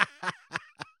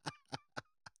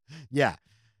 Yeah.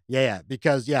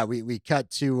 Because we cut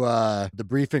to the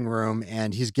briefing room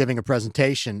and he's giving a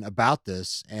presentation about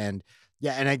this. And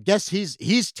and I guess he's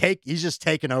just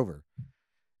taken over.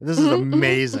 This is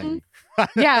amazing.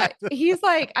 Yeah, he's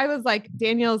like, I was like,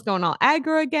 Daniel's going all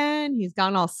aggro again. He's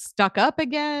gone all stuck up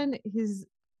again.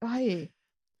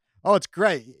 Oh, it's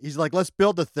great. He's like, let's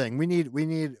build the thing. We need to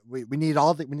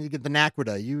get the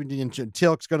Naquita. You and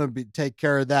Teal'c's going to take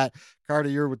care of that. Carter,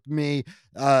 you're with me.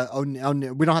 We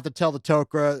don't have to tell the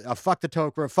Tok'ra. Fuck the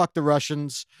Tok'ra. Fuck the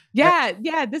Russians. Yeah.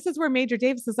 This is where Major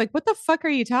Davis is like, what the fuck are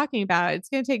you talking about? It's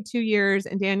going to take 2 years.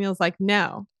 And Daniel's like,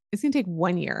 no, it's going to take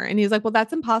 1 year. And he's like, well,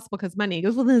 that's impossible because money. He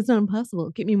goes, well, then it's not impossible.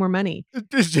 Get me more money.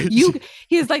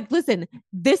 He's like, listen,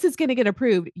 this is going to get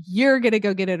approved. You're going to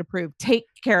go get it approved. Take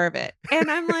care of it. And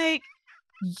I'm like,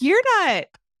 you're not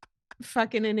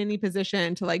fucking in any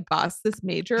position to like boss this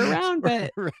Major around.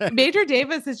 But right. Major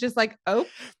Davis is just like, oh,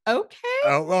 okay.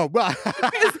 Oh, well.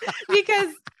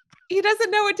 because he doesn't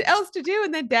know what else to do.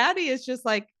 And then Daddy is just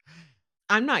like,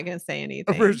 I'm not going to say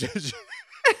anything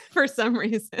for some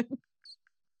reason.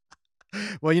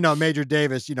 Well, Major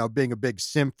Davis, being a big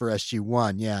simp for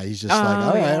SG1. Yeah, he's just like,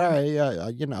 all right,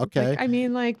 yeah, okay. Like, I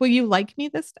mean, like, will you like me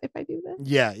if I do this?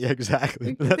 Yeah,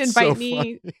 exactly. Invite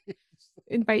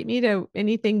me to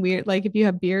anything weird. Like, if you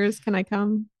have beers, can I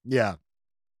come? Yeah.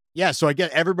 So I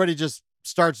get everybody just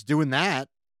starts doing that.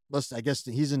 I guess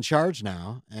he's in charge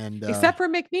now, and except for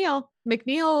McNeil.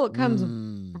 McNeil comes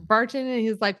barging and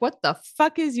he's like, "What the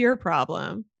fuck is your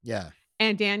problem?" Yeah.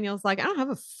 And Daniel's like, "I don't have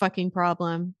a fucking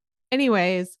problem.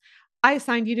 Anyways, I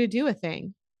assigned you to do a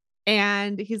thing."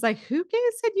 And he's like, who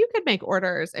said you could make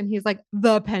orders? And he's like,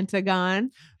 the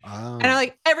Pentagon. Oh. And I'm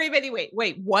like, everybody,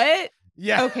 wait, what?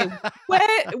 Yeah. Okay.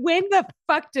 When the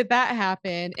fuck did that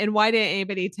happen? And why didn't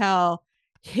anybody tell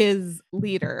his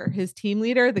leader, his team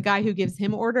leader, the guy who gives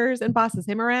him orders and bosses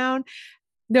him around?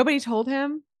 Nobody told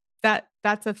him that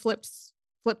that's a flipped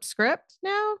script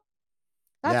now?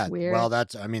 That's weird. Well,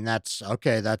 that's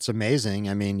okay. That's amazing.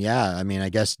 I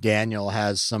guess Daniel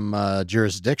has some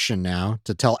jurisdiction now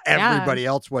to tell everybody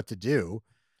else what to do.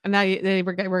 And now they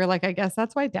were like, I guess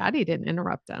that's why Daddy didn't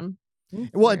interrupt him.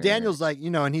 Well, Daniel's like,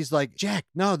 and he's like, Jack,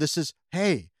 no, this is,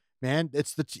 hey, man,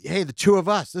 it's the two of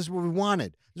us. This is what we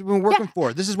wanted. This is what we're working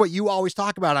for. This is what you always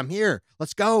talk about. I'm here.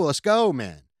 Let's go,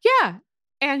 man. Yeah.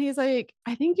 And he's like,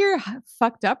 I think you're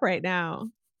fucked up right now.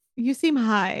 You seem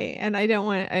high, and I don't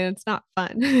want. And it's not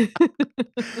fun.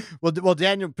 well,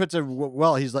 Daniel puts it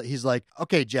well. He's like,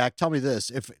 okay, Jack, tell me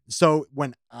this.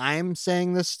 When I'm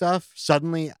saying this stuff,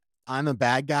 suddenly I'm a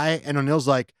bad guy, and O'Neill's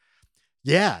like,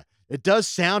 yeah, it does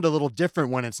sound a little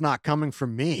different when it's not coming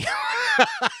from me.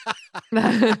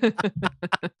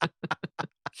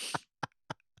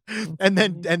 And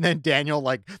then Daniel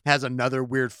like has another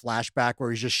weird flashback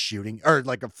where he's just shooting, or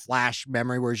like a flash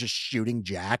memory where he's just shooting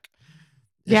Jack.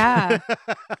 Yeah.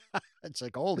 It's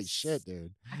like, holy shit,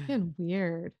 dude. Fucking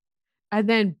weird. And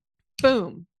then,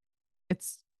 boom,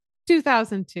 it's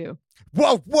 2002.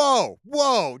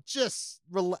 Whoa. Just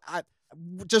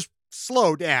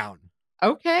slow down.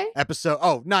 Okay. Episode.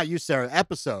 Oh, not you, Sarah.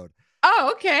 Episode.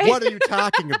 Oh, okay. What are you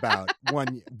talking about?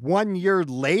 One year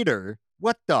later?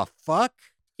 What the fuck?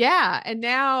 Yeah. And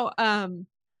now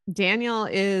Daniel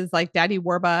is like Daddy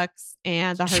Warbucks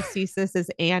and the Harcesis is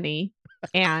Annie.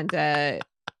 And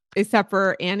except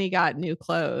for Annie got new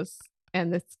clothes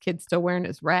and this kid's still wearing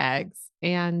his rags.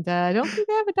 And I don't think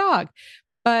they have a dog.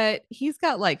 But he's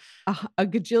got like a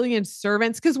gajillion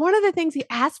servants. Because one of the things he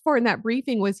asked for in that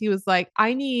briefing was he was like,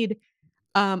 I need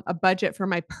a budget for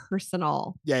my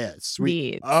personal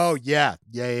sweet needs. Oh yeah.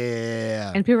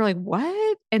 And people were like,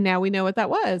 what? And now we know what that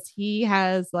was. He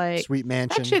has like sweet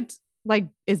mansion. That shit's like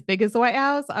as big as the White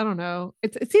House. I don't know.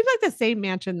 It seems like the same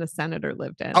mansion the senator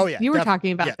lived in. Oh yeah. You were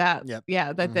talking about that. Yep.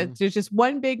 Yeah. That there's just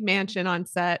one big mansion on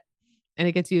set and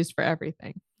it gets used for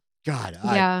everything. God,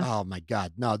 yeah. Oh my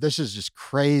God. No, this is just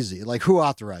crazy. Like, who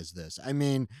authorized this? I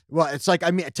mean, well, it's like,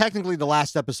 technically the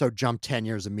last episode jumped 10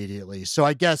 years immediately. So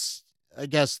I guess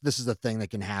this is a thing that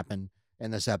can happen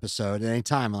in this episode at any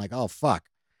time. I'm like, oh, fuck.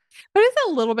 But it's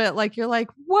a little bit like, you're like,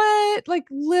 what? Like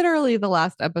literally the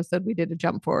last episode we did a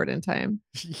jump forward in time.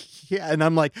 Yeah. And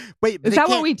I'm like, wait. Is that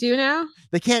what we do now?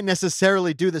 They can't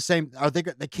necessarily do the same. They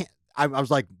can't. I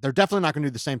was like, they're definitely not going to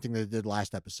do the same thing they did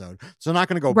last episode. So they're not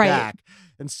going to go back.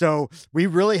 And so we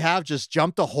really have just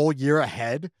jumped a whole year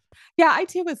ahead. Yeah, I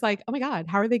too was like, oh my God,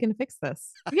 how are they going to fix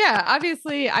this? Yeah,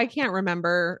 obviously I can't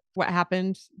remember what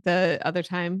happened the other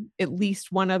time. At least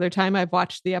one other time I've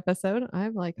watched the episode.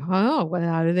 I'm like, oh, well,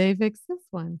 how do they fix this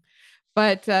one?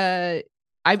 But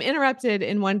I'm interrupted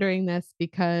in wondering this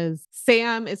because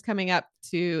Sam is coming up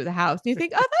to the house. And you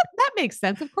think, oh, that makes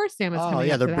sense. Of course, Sam is coming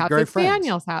up to the house. It's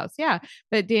Daniel's house. Yeah.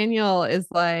 But Daniel is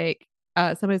like,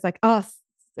 somebody's like, oh,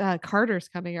 Carter's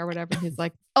coming or whatever. And he's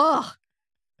like, oh,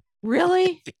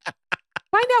 really?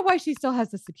 Find out why she still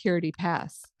has the security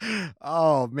pass.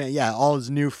 Oh, man. Yeah. All his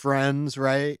new friends,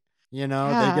 right? You know,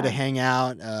 they get to hang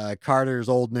out. Carter's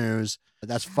old news.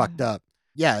 That's fucked up.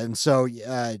 Yeah, and so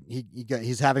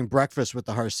he's having breakfast with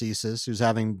the Harcesis, who's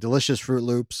having delicious Fruit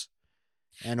Loops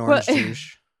and orange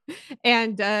juice.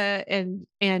 And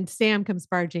Sam comes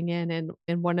barging in,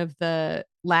 and one of the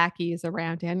lackeys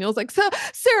around Daniel's like, so,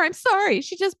 sir, I'm sorry.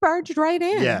 She just barged right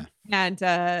in. Yeah.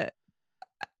 And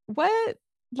what?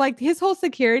 Like his whole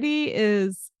security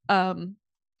is a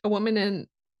woman in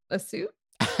a suit.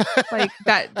 Like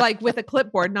that, like with a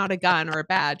clipboard, not a gun or a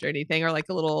badge or anything, or like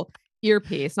a little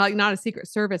earpiece, not a Secret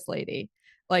Service lady,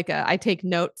 like I take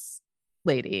notes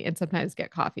lady, and sometimes get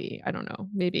coffee. I don't know,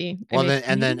 maybe. Well,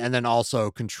 then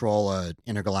also control a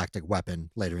intergalactic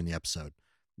weapon later in the episode.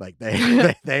 Like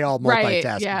they all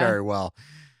multitask very well.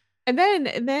 And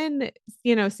then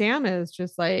Sam is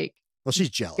just like, well,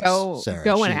 she's jealous.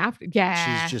 After,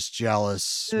 yeah, she's just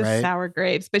jealous, right? Sour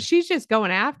grapes, but she's just going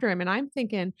after him, and I'm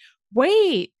thinking,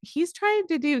 wait, he's trying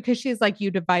to do, because she's like,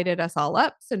 you divided us all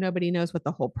up so nobody knows what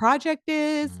the whole project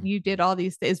is. You did all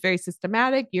these things, very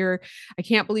systematic. I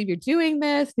can't believe you're doing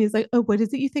this. And he's like, oh, what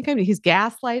is it you think I'm doing? He's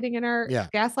gaslighting her.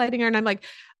 And I'm like,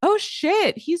 oh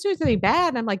shit, he's doing something bad.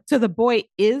 And I'm like, so the boy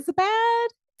is bad,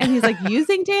 and he's like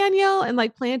using Daniel and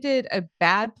like planted a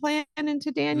bad plan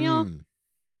into Daniel.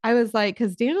 I was like,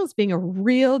 because Daniel's being a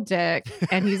real dick,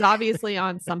 and he's obviously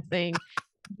on something.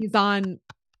 He's on,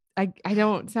 I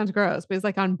don't, sounds gross, but he's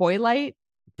like on Boy Light.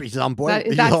 He's on Boy.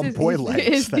 He's on Boy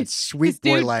Light. That's sweet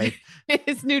Boy Light.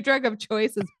 His new drug of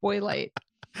choice is Boy Light.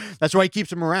 That's why he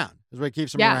keeps him around. That's why he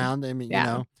keeps him around. I mean, you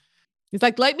know, he's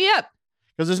like, light me up.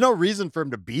 Because there's no reason for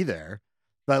him to be there,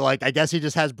 but like, I guess he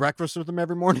just has breakfast with him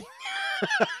every morning.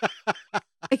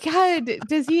 God,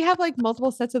 does he have like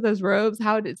multiple sets of those robes?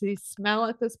 How does he smell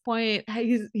at this point?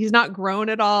 He's not grown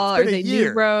at all. Are they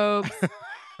new robes?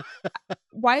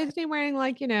 Why isn't he wearing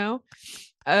like,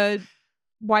 a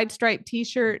wide striped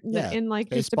t-shirt in like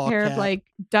baseball just a pair cap of like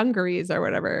dungarees or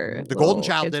whatever? The Golden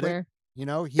Child did it.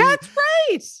 That's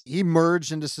right. He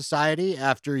merged into society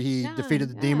after he defeated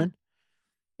the demon.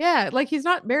 Yeah, like he's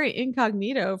not very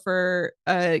incognito for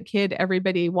a kid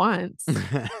everybody wants.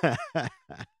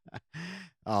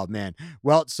 Oh man.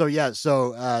 Well, so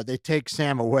they take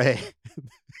Sam away.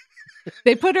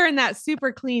 They put her in that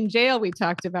super clean jail we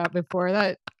talked about before.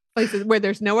 That place where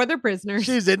there's no other prisoners.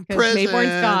 She's in prison.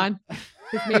 Mayborn's gone.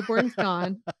 Mayborn's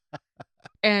gone.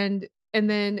 And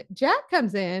then Jack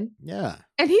comes in. Yeah.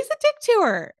 And he's a dick to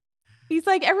her. He's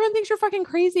like, everyone thinks you're fucking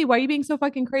crazy. Why are you being so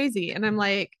fucking crazy? And I'm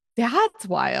like, that's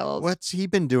wild. What's he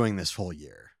been doing this whole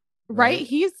year? Right.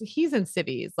 He's in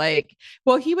civvies. Like,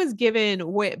 well, he was given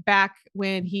back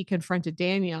when he confronted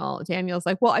Daniel. Daniel's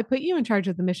like, well, I put you in charge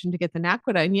of the mission to get the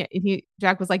Naquita. And yet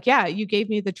Jack was like, yeah, you gave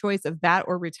me the choice of that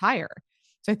or retire.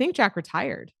 So I think Jack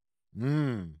retired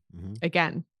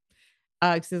again.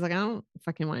 Because he's like, I don't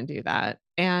fucking want to do that.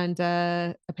 And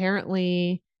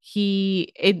apparently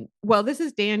this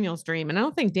is Daniel's dream. And I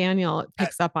don't think Daniel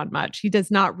picks up on much. He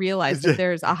does not realize that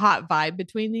there's a hot vibe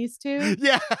between these two.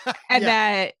 Yeah. And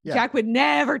that Jack would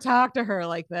never talk to her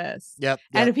like this. Yep.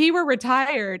 And if he were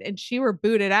retired and she were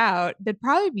booted out, they'd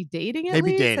probably be dating at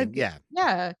least. Dating. Yeah.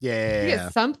 Yeah.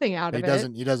 Get something out of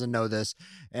it. He doesn't know this.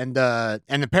 And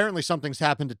apparently something's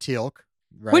happened to Teal'c,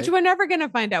 right? Which we're never going to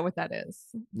find out what that is.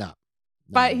 No.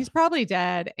 But he's probably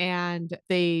dead, and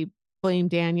they blame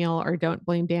Daniel or don't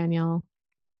blame Daniel.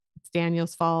 It's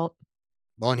Daniel's fault.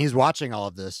 Well, and he's watching all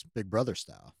of this Big Brother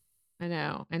style. I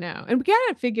know. And we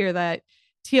gotta figure that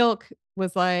Teal'c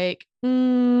was like,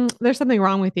 there's something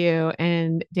wrong with you.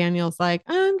 And Daniel's like,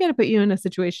 I'm going to put you in a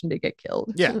situation to get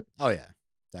killed. Yeah. Oh, yeah.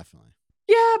 Definitely.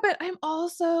 Yeah, but I'm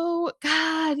also,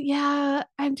 God, yeah.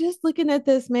 I'm just looking at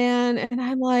this man, and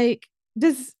I'm like,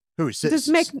 does McNeil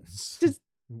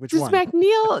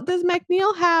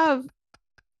have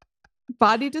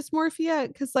body dysmorphia?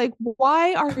 Because like,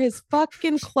 why are his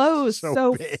fucking clothes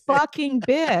so fucking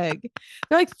big?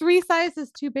 They're like 3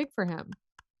 sizes too big for him.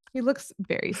 He looks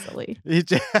very silly.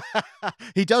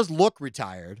 He does look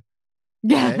retired.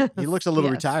 Yeah, right? He looks a little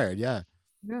retired. Yeah.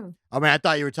 I mean, I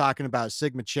thought you were talking about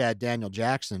Sigma Chad Daniel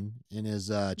Jackson in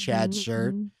his Chad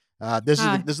shirt. This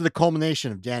is the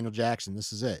culmination of Daniel Jackson.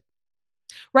 This is it.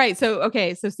 Right. So,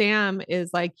 okay. So Sam is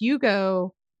like, you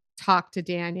go talk to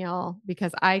Daniel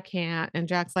because I can't. And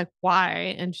Jack's like,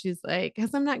 why? And she's like,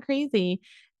 because I'm not crazy.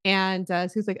 And so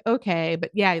he's like, okay.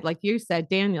 But yeah, like you said,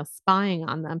 Daniel's spying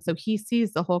on them. So he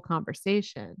sees the whole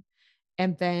conversation.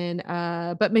 And then,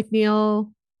 but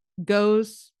McNeil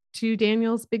goes to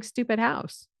Daniel's big stupid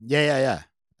house. Yeah.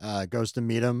 Goes to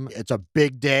meet him. It's a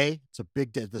big day. It's a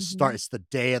big day. It's the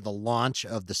day of the launch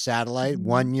of the satellite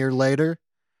 1 year later.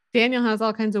 Daniel has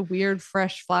all kinds of weird,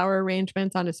 fresh flower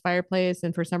arrangements on his fireplace.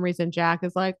 And for some reason, Jack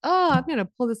is like, oh, I'm going to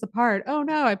pull this apart. Oh,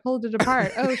 no, I pulled it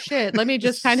apart. Oh, shit. Let me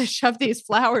just kind of shove these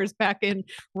flowers back in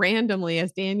randomly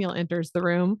as Daniel enters the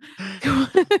room.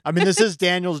 I mean, this is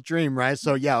Daniel's dream, right?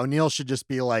 So, yeah, O'Neill should just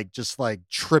be just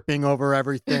tripping over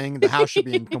everything. The house should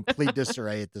be in complete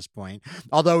disarray at this point.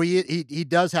 Although he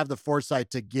does have the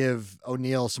foresight to give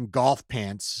O'Neill some golf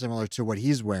pants similar to what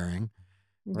he's wearing.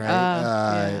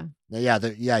 Right. He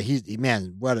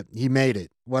made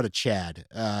it. What a Chad.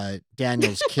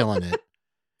 Daniel's killing it.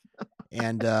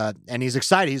 And he's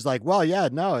excited. He's like, well, yeah,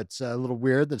 no, it's a little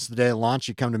weird. That's the day of launch.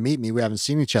 You come to meet me. We haven't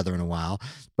seen each other in a while,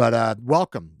 but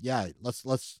welcome. Yeah.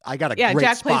 I got a great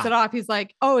Jack spot. plays it off. He's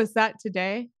like, oh, is that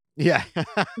today? Yeah.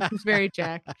 It's very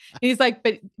Jack. And he's like,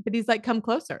 but he's like, come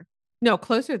closer. No,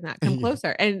 closer than that. Come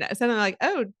closer. And so I'm like,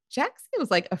 oh, Jack seems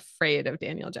like afraid of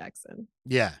Daniel Jackson.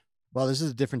 Yeah. Well, this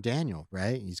is a different Daniel,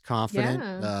 right? He's confident,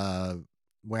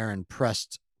 wearing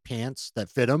pressed pants that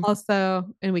fit him.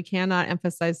 Also, and we cannot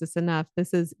emphasize this enough,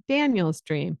 this is Daniel's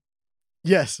dream.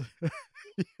 Yes.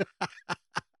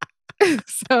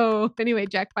 So anyway,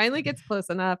 Jack finally gets close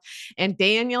enough, and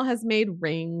Daniel has made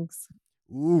rings.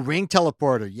 Ooh, ring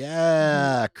teleporter.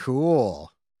 Yeah,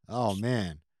 cool. Oh,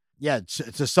 man. Yeah,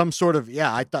 it's some sort of,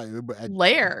 I thought.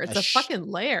 Lair. It's a fucking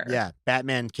lair. Yeah,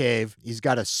 Batman cave. He's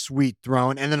got a sweet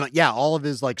throne. And then, all of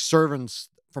his, servants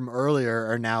from earlier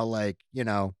are now,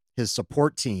 his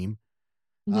support team.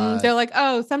 They're like,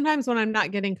 oh, sometimes when I'm not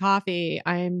getting coffee,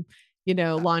 I'm,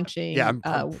 launching. Yeah,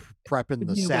 I'm prepping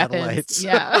the satellites.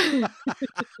 Weapons.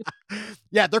 Yeah.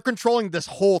 Yeah, they're controlling this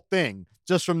whole thing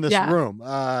just from this room.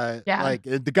 The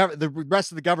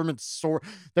rest of the government,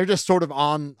 they're just sort of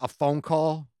on a phone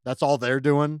call. That's all they're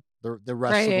doing. The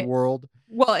rest of the world.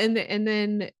 Well, and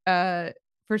then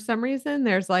for some reason,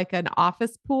 there's an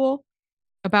office pool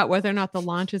about whether or not the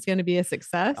launch is going to be a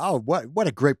success. Oh, what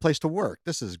a great place to work.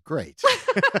 This is great.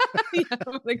 Yeah,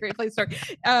 what a great place to work.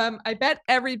 I bet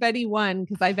everybody won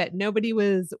because I bet nobody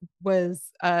was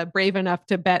brave enough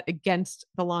to bet against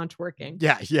the launch working.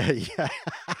 Yeah.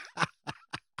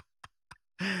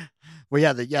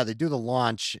 Well, they do the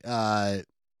launch,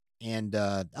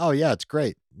 it's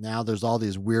great. Now there's all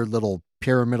these weird little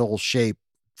pyramidal shaped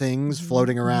things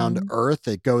floating around Earth.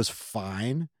 It goes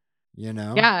fine,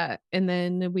 Yeah, and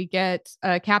then we get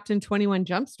Captain 21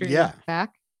 Jump Street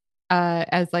back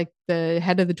as the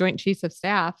head of the Joint Chiefs of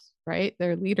Staff, right?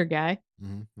 Their leader guy.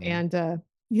 And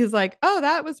he's like, oh,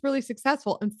 that was really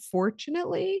successful.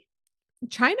 Unfortunately,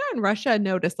 China and Russia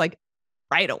noticed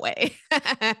right away.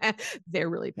 They're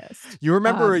really pissed. You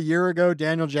remember a year ago,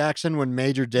 Daniel Jackson, when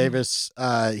Major Davis,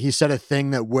 he said a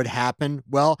thing that would happen.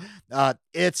 Well,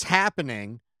 it's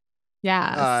happening.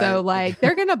 Yeah. So like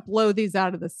they're going to blow these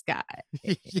out of the sky.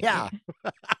 Yeah.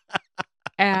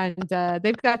 And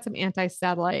they've got some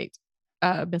anti-satellite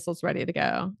missiles ready to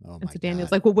go. Oh and my so Daniel's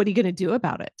God. like, well, what are you going to do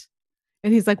about it?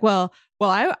 And he's like, well,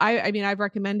 I mean, I've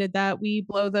recommended that we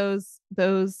blow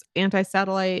those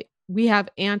anti-satellite. We have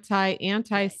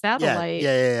anti-satellite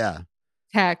Yeah.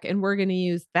 tech, and we're going to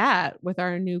use that with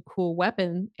our new cool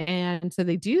weapon. And so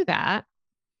they do that.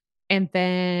 And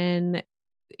then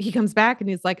he comes back and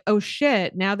he's like, oh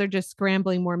shit, now they're just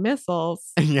scrambling more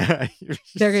missiles. Yeah.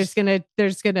 they're just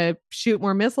gonna shoot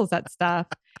more missiles at stuff.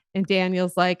 And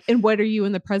Daniel's like, and what are you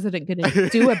and the president gonna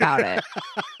do about it?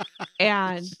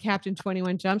 And Captain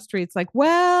 21 Jump Street's like,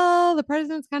 well, the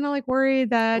president's kind of like worried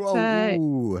that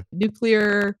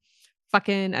nuclear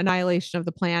fucking annihilation of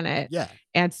the planet. Yeah.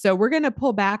 And so we're gonna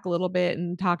pull back a little bit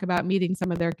and talk about meeting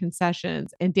some of their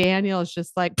concessions. And Daniel is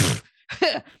just like,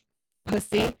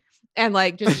 pussy, and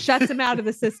like just shuts him out of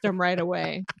the system right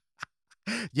away.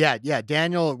 Yeah.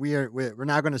 Daniel, we're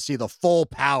now going to see the full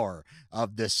power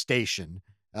of this station.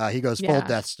 He goes full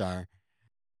Death Star.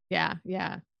 Yeah.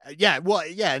 Well,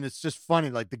 yeah, and it's just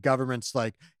funny. Like the government's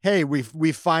like, "Hey,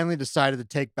 we've finally decided to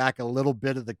take back a little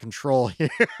bit of the control here.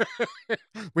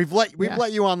 we've let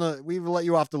you off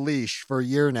the leash for a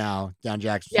year now, down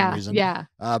Jack, for some reason. Yeah.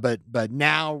 But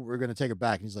now we're gonna take it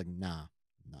back." And he's like, "No."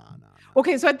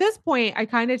 Okay, so at this point, I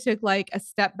kind of took like a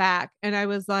step back, and I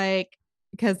was like,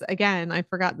 because again, I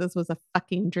forgot this was a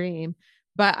fucking dream.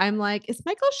 But I'm like, is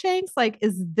Michael Shanks like,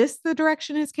 is this the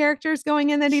direction his character is going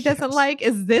in that he doesn't like?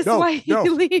 Is this why he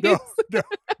leaves?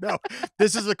 No.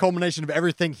 This is the culmination of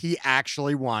everything he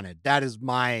actually wanted. That is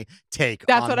my take.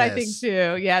 That's what I think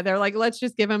too. Yeah, they're like, let's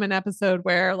just give him an episode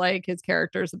where like his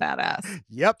character's a badass.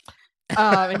 Yep.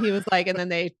 And he was like, and then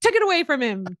they took it away from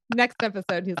him. Next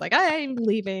episode, he's like, I'm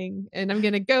leaving and I'm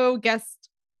gonna go guest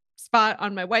spot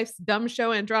on my wife's dumb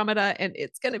show Andromeda, and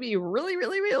it's gonna be really,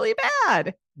 really, really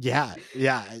bad. Yeah.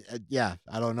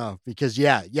 I don't know, because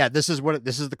this is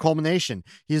the culmination.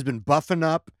 He's been buffing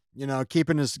up,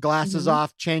 keeping his glasses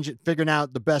off, figuring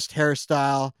out the best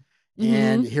hairstyle,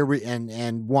 and here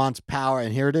and wants power,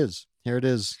 and here it is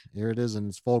in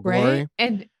its full glory.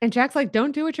 And Jack's like,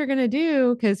 don't do what you're gonna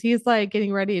do, because he's like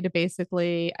getting ready to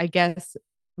basically, I guess,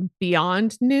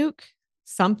 beyond nuke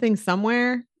something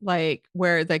somewhere, like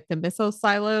where like the missile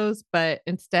silos, but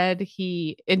instead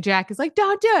Jack is like,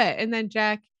 don't do it. And then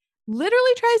Jack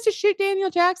literally tries to shoot Daniel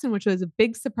Jackson, which was a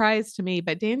big surprise to me.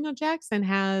 But Daniel Jackson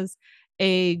has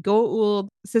a Goa'uld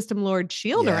System Lord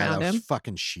shield around him.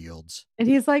 Fucking shields. And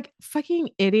he's like, fucking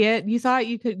idiot. You thought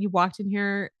you walked in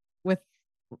here with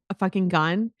a fucking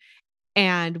gun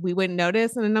and we wouldn't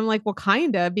notice. And then I'm like, well,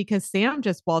 kinda, because Sam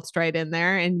just waltzed right in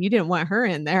there and you didn't want her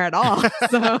in there at all.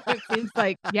 So it seems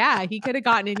like, he could have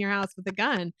gotten in your house with a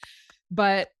gun,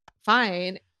 but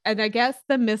fine. And I guess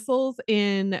the missiles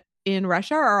in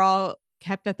Russia are all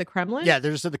kept at the Kremlin. Yeah,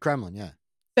 they're just at the Kremlin. Yeah.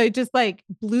 So it just like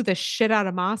blew the shit out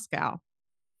of Moscow.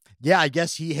 Yeah, I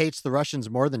guess he hates the Russians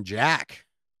more than Jack.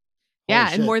 Holy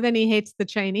shit. And more than he hates the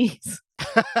Chinese.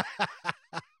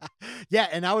 Yeah,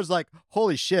 and I was like,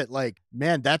 holy shit, like,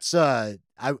 man, that's an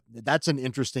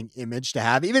interesting image to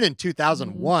have, even in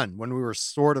 2001 when we were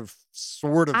sort of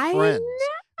friends.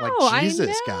 Like,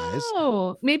 Jesus, guys.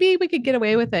 Maybe we could get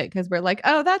away with it because we're like,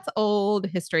 oh, that's old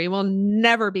history. We'll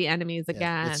never be enemies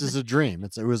again. This is a dream.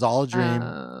 It was all a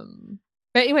dream.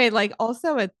 But anyway, like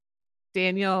also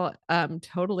Daniel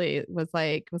totally was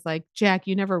like, Jack,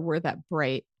 you never were that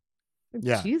bright.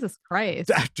 Yeah. Jesus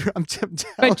Christ.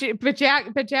 But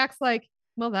Jack's like,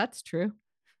 well, that's true.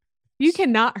 You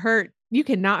cannot hurt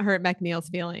McNeil's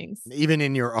feelings. Even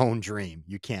in your own dream,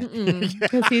 you can't.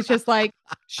 Because he's just like,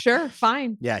 sure,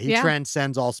 fine. Yeah, he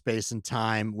transcends all space and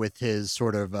time with his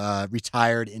sort of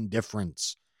retired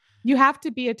indifference. You have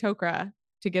to be a Tok'ra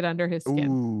to get under his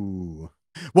skin. Ooh.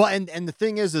 Well, and the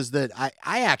thing is that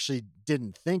I actually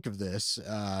didn't think of this,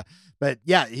 but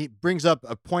yeah, he brings up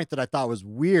a point that I thought was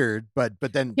weird, but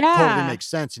then totally makes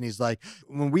sense. And he's like,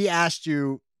 when we asked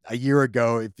you a year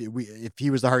ago if he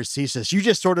was the Harcesis, you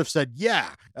just sort of said,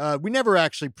 we never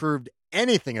actually proved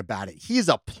anything about it. He's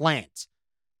a plant.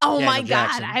 Oh Daniel my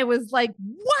Jackson. God. I was like,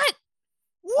 what?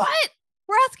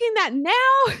 We're asking that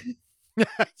now?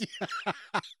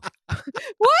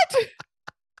 What?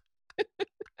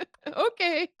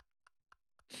 Okay.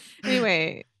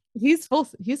 Anyway, he's full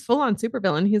on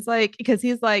supervillain. He's like, because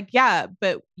he's like, yeah,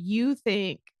 but you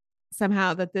think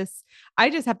somehow that I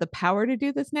just have the power to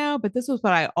do this now, but this was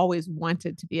what I always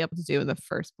wanted to be able to do in the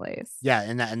first place. Yeah,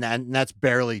 and that's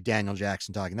barely Daniel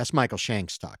Jackson talking. That's Michael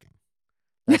Shanks talking.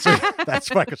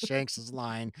 That's Michael Shanks'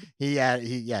 line. He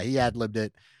ad-libbed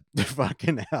it. The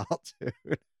fucking hell,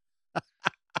 dude.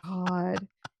 God.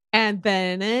 And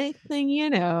then next thing you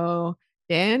know,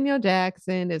 Daniel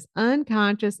Jackson is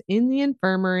unconscious in the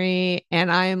infirmary. And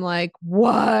I'm like,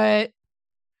 what?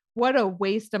 What a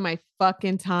waste of my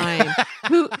fucking time.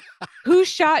 Who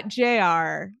shot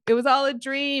JR? It was all a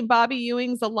dream. Bobby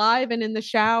Ewing's alive and in the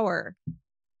shower.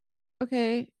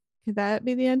 Okay. Could that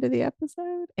be the end of the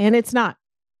episode? And it's not.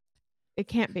 It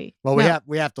can't be. Well, No.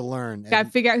 we have to learn. Got to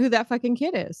figure out who that fucking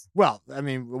kid is. Well, I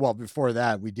mean, before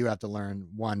that, we do have to learn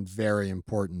one very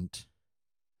important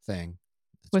thing.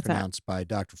 It's What's pronounced by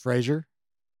Dr. Fraser.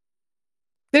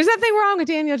 There's nothing wrong with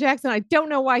Daniel Jackson. I don't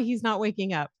know why he's not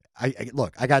waking up. I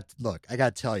got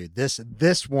to tell you,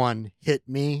 this one hit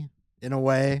me in a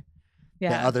way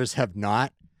that others have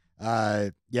not.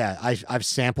 I've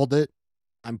sampled it.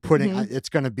 I'm putting it's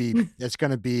going to be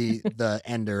the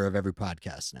ender of every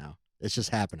podcast now. It's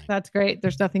just happening. That's great.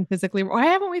 There's nothing physically. Why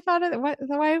haven't we thought of it?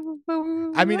 Why?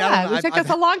 I mean, it took us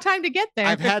a long time to get there.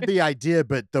 I've had the idea,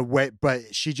 but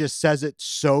she just says it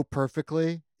so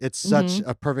perfectly. It's such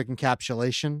a perfect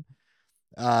encapsulation.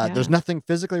 There's nothing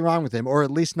physically wrong with him, or at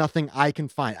least nothing I can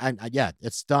find.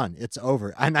 It's done. It's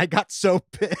over. And I got so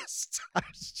pissed. I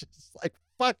was just like,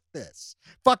 fuck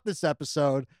this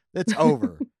episode. It's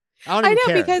over. I know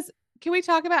care. Because can we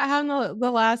talk about how in the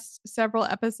last several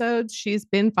episodes she's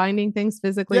been finding things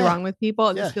physically wrong with people?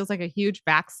 It just feels like a huge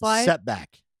backslide. Setback.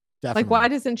 Definitely. Like, why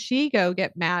doesn't she go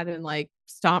get mad and like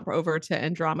stomp over to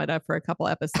Andromeda for a couple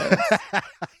episodes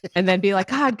and then be like,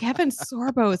 God, Kevin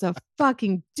Sorbo is a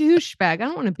fucking douchebag. I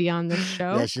don't want to be on this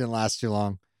show. Yeah, she didn't last too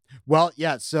long. Well,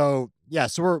 so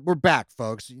we're back,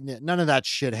 folks. None of that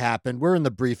shit happened. We're in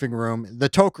the briefing room. The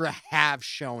Tok'ra have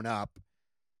shown up.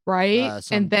 Right.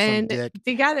 And then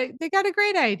they got a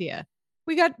great idea.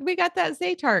 We got that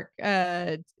Zaytark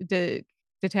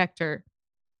detector.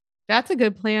 That's a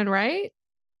good plan, right?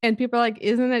 And people are like,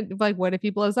 isn't it like, what if he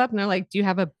blows up? And they're like, do you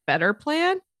have a better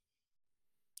plan?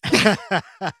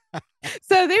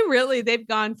 So they've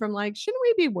gone from like, shouldn't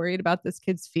we be worried about this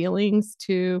kid's feelings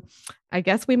to, I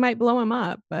guess we might blow him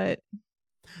up, but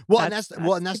and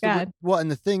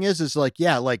the thing is like,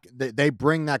 they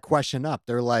bring that question up.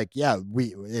 They're like,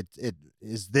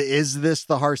 is this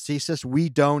the Harcesis? We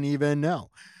don't even know.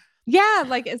 Yeah.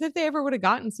 Like as if they ever would have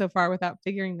gotten so far without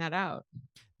figuring that out.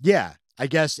 Yeah. I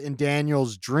guess in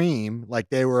Daniel's dream, like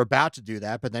they were about to do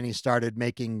that, but then he started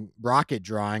making rocket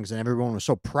drawings and everyone was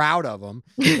so proud of him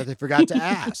that they forgot to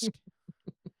ask.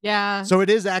 Yeah. So it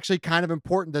is actually kind of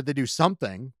important that they do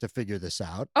something to figure this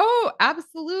out. Oh,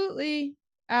 absolutely.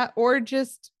 Or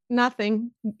just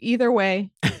nothing. Either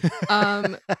way.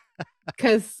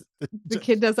 Because the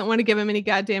kid doesn't want to give him any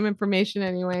goddamn information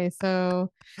anyway.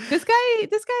 So this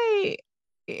guy,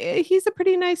 he's a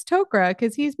pretty nice Tok'ra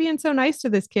because he's being so nice to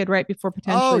this kid right before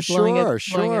potentially blowing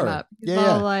him up. He's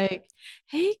all like,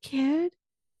 hey kid,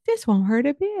 this won't hurt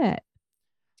a bit.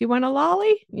 Do you want a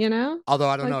lolly? You know? Although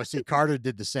I don't know. See, Carter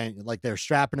did the same. Like they're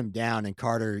strapping him down and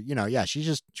Carter, she's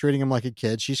just treating him like a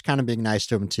kid. She's kind of being nice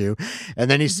to him too.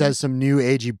 And then he says some new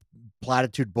agey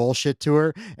platitude bullshit to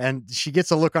her and she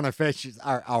gets a look on her face. She's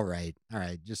all right.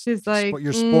 Just she's like,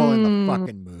 you're spoiling the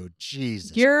fucking mood.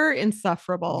 Jesus, you're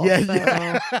insufferable.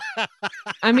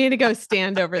 I'm going to go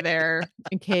stand over there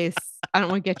in case I don't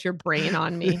want to get your brain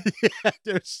on me. Yeah,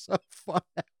 they're so fun.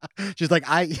 She's like,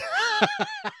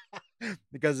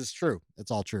 because it's true.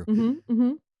 It's all true.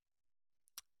 All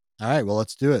right, well,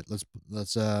 let's do it.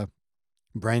 Let's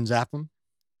brain zap them.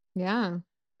 Yeah.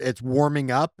 It's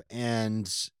warming up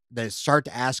and they start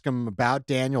to ask him about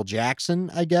Daniel Jackson,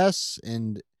 I guess.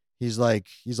 And he's like,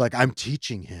 I'm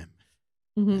teaching him.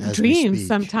 Dreams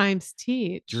sometimes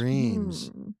teach.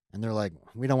 Dreams. And they're like,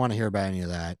 we don't want to hear about any of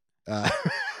that.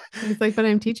 He's like, but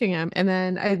I'm teaching him. And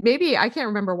then I can't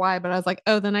remember why, but I was like,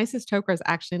 oh, the nicest Tok'ra is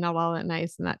actually not all that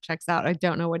nice. And that checks out. I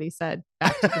don't know what he said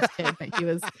back to this kid, but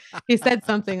he said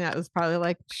something that was probably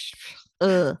like,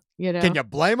 ugh, Can you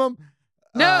blame him?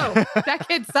 No, that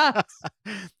kid sucks.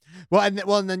 And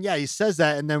then he says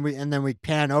that, and then we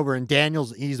pan over, and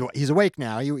Daniel's he's awake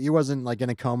now. He wasn't like in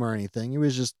a coma or anything. He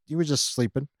was just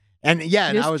sleeping. And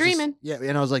and I was dreaming.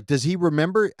 And I was like, does he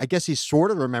remember? I guess he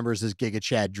sort of remembers his Giga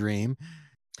Chad dream.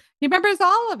 He remembers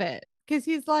all of it because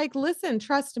he's like, listen,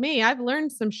 trust me, I've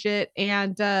learned some shit,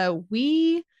 and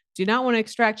we do not want to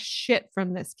extract shit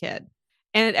from this kid.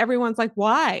 And everyone's like,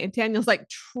 why? And Daniel's like,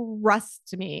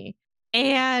 trust me.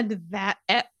 And that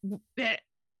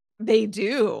they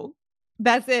do.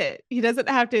 That's it. He doesn't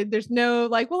have to. There's no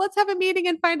like, well, let's have a meeting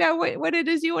and find out what it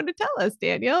is you want to tell us,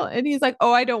 Daniel. And he's like,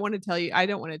 oh, I don't want to tell you. I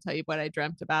don't want to tell you what I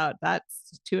dreamt about.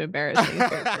 That's too embarrassing. It's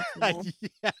very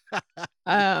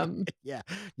personal. Yeah.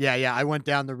 Yeah. I went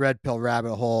down the red pill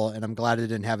rabbit hole, and I'm glad I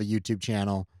didn't have a YouTube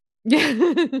channel. Yeah.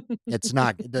 It's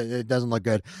not. It doesn't look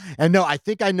good. And no, I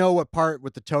think I know what part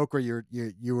with the toker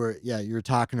you were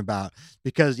talking about,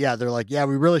 because they're like,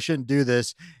 we really shouldn't do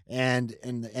this, and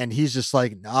he's just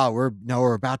like,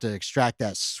 we're about to extract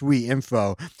that sweet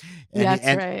info, and That's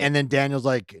right. And then Daniel's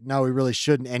like, no, we really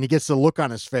shouldn't, and he gets the look on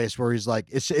his face where he's like,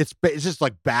 it's just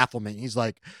like bafflement. He's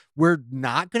like, we're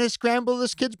not gonna scramble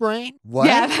this kid's brain. What?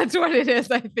 Yeah, that's what it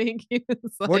is. I think.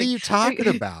 Like, what are you talking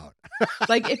about?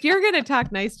 Like, if you're gonna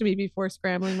talk nice to me before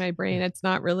scrambling my brain, it's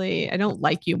not really. I don't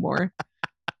like you more.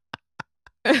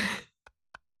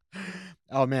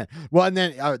 Oh man. Well, and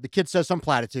then the kid says some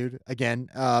platitude again,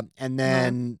 and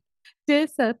then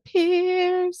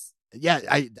disappears. Yeah,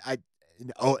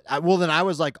 well, then I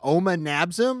was like, Oma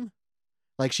nabs him,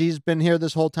 like she's been here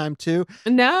this whole time too.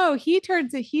 No, he's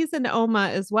an Oma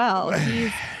as well.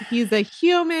 He's a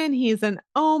human. He's an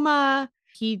Oma.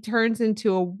 He turns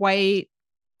into a white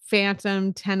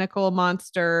phantom tentacle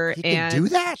monster and do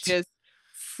that. Just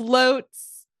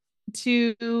floats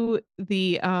to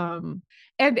the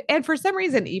and for some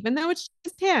reason, even though it's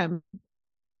just him,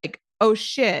 like, oh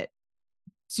shit,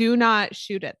 do not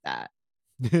shoot at that.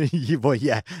 Well,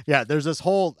 yeah. There's this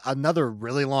whole another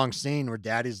really long scene where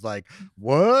Daddy's like,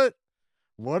 what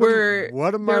am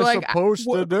I like, supposed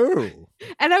to do?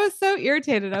 And I was so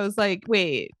irritated. I was like,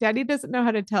 wait, Daddy doesn't know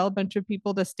how to tell a bunch of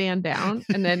people to stand down.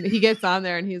 And then he gets on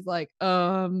there and he's like,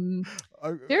 there's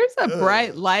a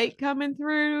bright light coming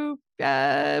through.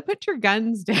 Put your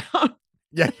guns down.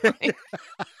 Yeah.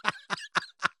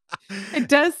 It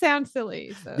does sound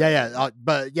silly. So.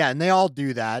 But and they all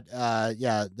do that.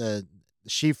 The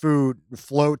Shifu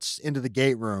floats into the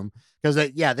gate room, because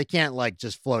they can't like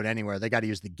just float anywhere. They got to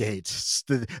use the gates.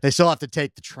 They still have to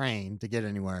take the train to get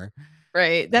anywhere.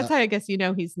 Right. That's how I guess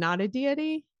he's not a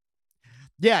deity.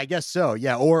 Yeah, I guess so.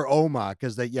 Yeah, or Oma,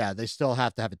 because they still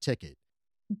have to have a ticket.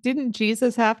 Didn't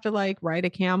Jesus have to like ride a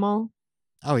camel?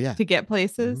 Oh yeah, to get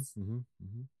places.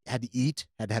 Had to eat.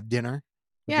 Had to have dinner.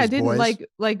 Yeah, didn't boys.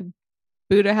 like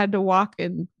Buddha had to walk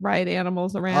and ride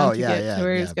animals around to get to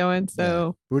where he's going.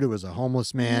 So Buddha was a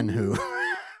homeless man who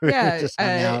just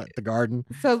hung out at the garden.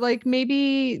 So like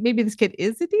maybe this kid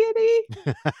is a deity.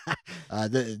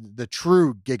 The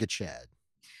true Giga Chad.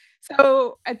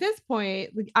 So at this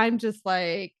point, like, I'm just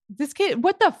like, this kid,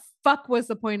 what the fuck was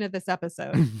the point of this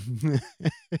episode?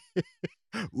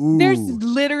 There's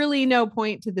literally no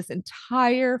point to this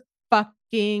entire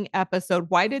fucking episode.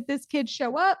 Why did this kid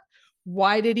show up?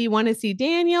 Why did he want to see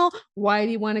Daniel? Why did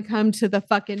he want to come to the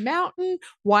fucking mountain?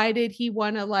 Why did he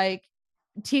want to like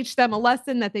teach them a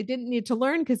lesson that they didn't need to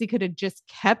learn, because he could have just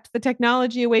kept the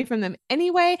technology away from them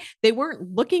anyway? They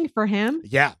weren't looking for him.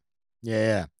 Yeah.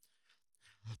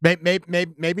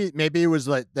 Maybe it was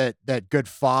like that good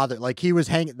father, like he was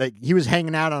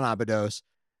hanging out on Abydos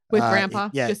with Grandpa,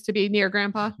 just to be near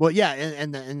Grandpa. Well,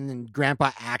 and then Grandpa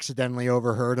accidentally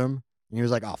overheard him. And he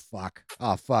was like, oh, fuck.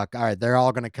 All right, they're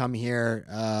all going to come here.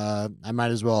 I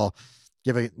might as well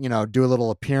do a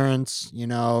little appearance,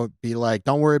 be like,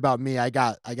 don't worry about me. I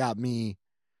got me.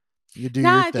 You do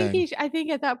your thing. I think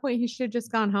at that point he should have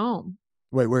just gone home.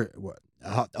 Wait, what?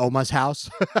 Oma's house?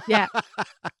 Yeah.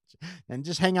 And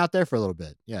just hang out there for a little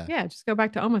bit. Yeah. Yeah, just go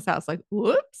back to Oma's house. Like,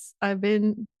 whoops, I've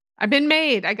been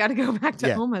made. I got to go back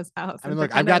to Oma's house. I mean,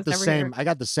 look, I got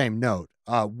the same note.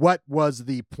 What was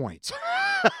the point?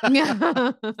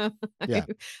 Yeah.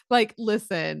 Like,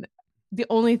 listen, the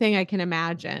only thing I can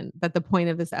imagine that the point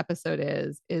of this episode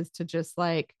is to just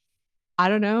like, I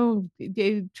don't know,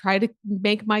 try to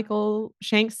make Michael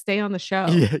Shanks stay on the show.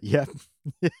 Yeah.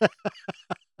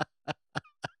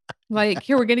 Like,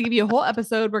 here, we're going to give you a whole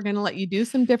episode. We're going to let you do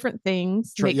some different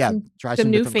things. Try some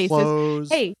new faces. Clothes.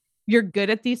 Hey, you're good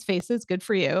at these faces. Good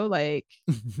for you. Like,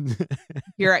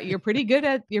 you're pretty good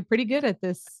at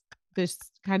this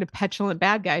kind of petulant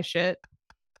bad guy shit.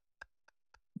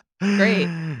 Great.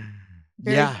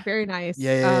 Very nice.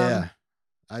 Yeah.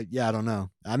 I don't know.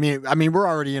 I mean, we're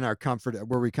already in our comfort.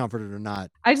 Were we comforted or not?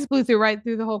 I just blew right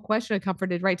through the whole question. I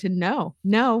comforted right to no.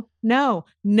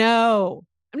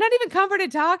 I'm not even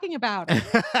comforted talking about it.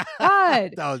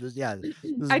 God.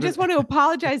 I just want to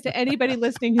apologize to anybody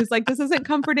listening who's like, this isn't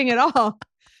comforting at all.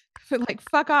 Like,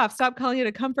 fuck off. Stop calling it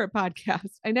a comfort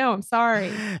podcast. I know. I'm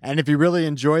sorry. And if you really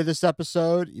enjoy this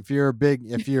episode, if you're a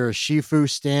Shifu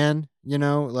stan,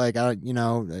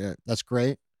 that's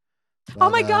great. Oh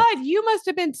But, my God, you must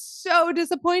have been so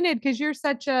disappointed because you're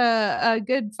such a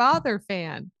good father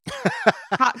fan.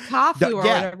 Kafu or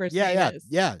whatever his name is.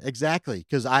 Yeah, exactly.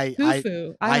 Because I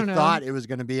Fufu. I don't know. thought it was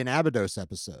going to be an Abydos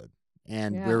episode,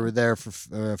 and we Yeah. were there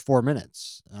for 4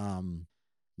 minutes.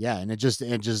 Yeah, and it just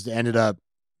ended up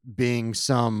being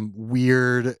some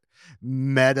weird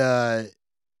meta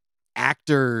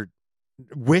actor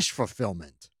wish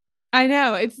fulfillment. I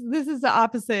know. This is the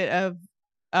opposite of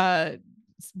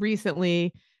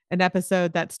recently an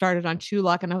episode that started on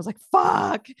Chulak, and I was like,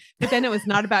 fuck. But then it was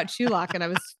not about Chulak, and I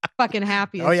was fucking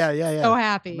happy. Oh yeah. So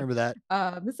happy. Remember that.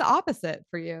 This is the opposite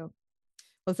for you.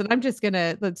 Listen, everybody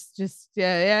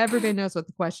knows what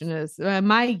the question is.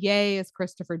 My yay is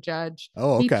Christopher Judge.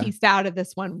 Oh, okay. He pieced out of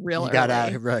this one real early. Got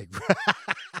out, right.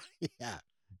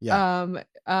 Yeah.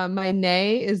 My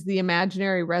nay is the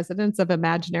imaginary residents of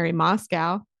imaginary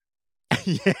Moscow.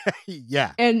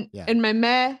 Yeah. And my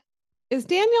meh is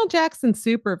Daniel Jackson's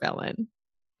supervillain.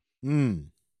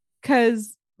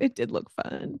 Because it did look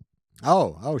fun.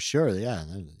 Oh, sure. Yeah.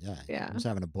 I was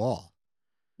having a ball.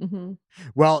 Mm-hmm.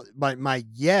 Well, my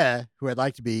who I'd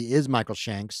like to be is Michael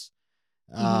Shanks.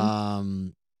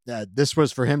 This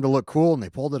was for him to look cool, and they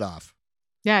pulled it off.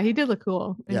 Yeah, he did look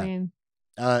cool. I mean,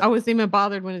 I wasn't even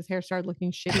bothered when his hair started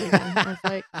looking shitty again. I was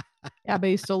like, yeah, but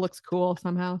he still looks cool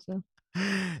somehow. So,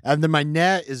 and then my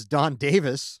net is Don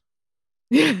Davis,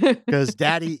 because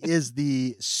Daddy is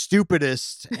the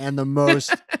stupidest and the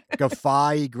most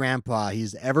gaffi grandpa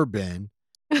he's ever been.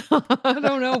 I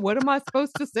don't know. What am I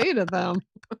supposed to say to them?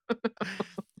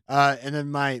 And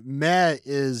then my meh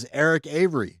is Eric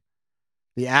Avery,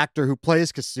 the actor who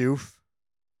plays Kasuf.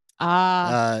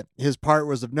 His part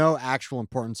was of no actual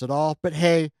importance at all, but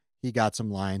hey, he got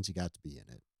some lines. He got to be in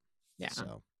it. Yeah.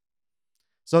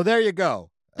 So there you go.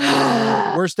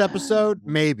 Worst episode?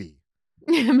 Maybe.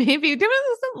 Maybe. There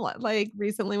was some like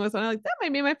recently was when I was like, that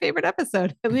might be my favorite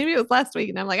episode. Maybe it was last week,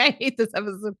 and I'm like, I hate this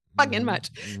episode fucking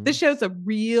much. This show's a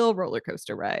real roller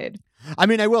coaster ride. I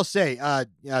mean, I will say,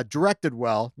 directed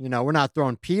well. We're not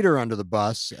throwing Peter under the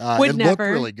bus. Looked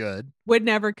really good. Would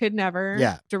never, could never.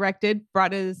 Yeah. Directed,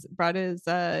 brought his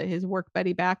work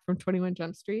buddy back from 21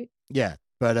 Jump Street. Yeah,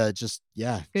 but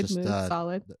good move,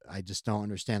 solid. I just don't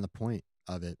understand the point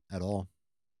of it at all.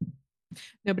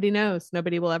 Nobody knows.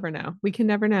 Nobody will ever know. We can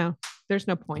never know. There's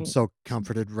no point. I'm so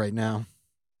comforted right now.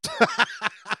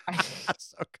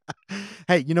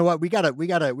 Hey, you know what? We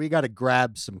gotta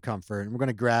grab some comfort, and we're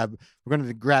gonna grab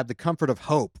the comfort of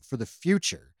hope for the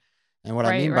future. And what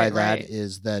I mean by that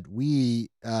is that we,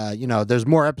 there's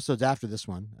more episodes after this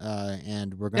one,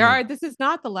 and we're gonna. This is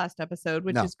not the last episode,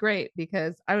 which is great,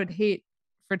 because I would hate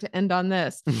for it to end on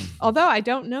this. Although I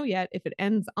don't know yet if it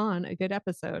ends on a good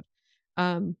episode.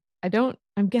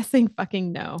 I'm guessing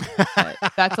fucking no. But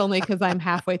that's only because I'm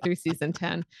halfway through season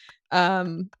 10.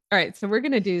 All right. So we're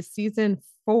going to do season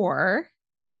 4,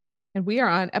 and we are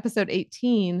on episode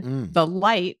 18, The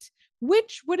Light,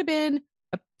 which would have been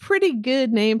a pretty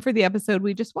good name for the episode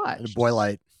we just watched. Boy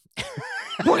Light.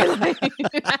 Boy Light.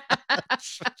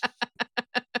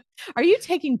 Are you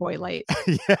taking Boy Light?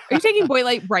 Yeah. Are you taking Boy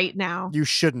Light right now? You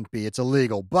shouldn't be. It's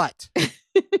illegal, but.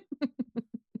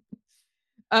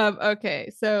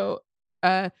 Okay, so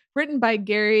written by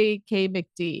Gary K.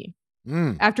 McD.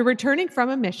 After returning from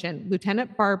a mission,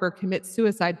 Lieutenant Barber commits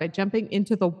suicide by jumping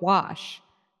into the wash.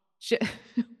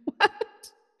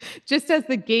 What? Just as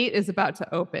the gate is about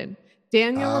to open.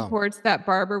 Daniel reports that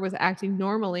Barber was acting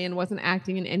normally and wasn't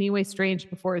acting in any way strange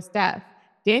before his death.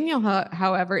 Daniel,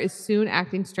 however, is soon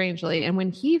acting strangely, and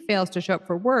when he fails to show up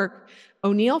for work,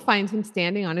 O'Neill finds him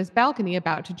standing on his balcony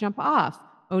about to jump off.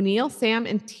 O'Neill, Sam,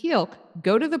 and Teal'c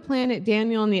go to the planet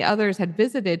Daniel and the others had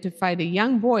visited to find a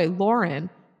young boy, Lauren,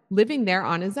 living there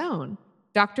on his own.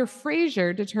 Dr.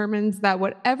 Fraser determines that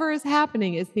whatever is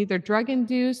happening is neither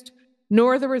drug-induced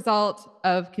nor the result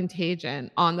of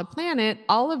contagion. On the planet,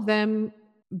 all of them,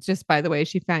 just by the way,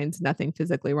 she finds nothing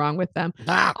physically wrong with them.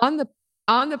 On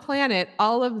the planet,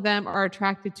 all of them are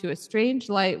attracted to a strange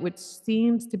light, which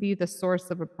seems to be the source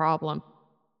of a problem.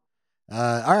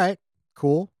 All right,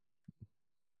 cool.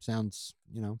 Sounds,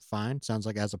 fine. Sounds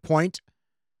like it has a point.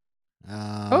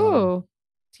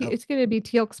 It's going to be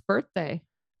Teal'c's birthday.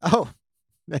 Oh,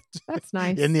 that's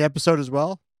nice. In the episode as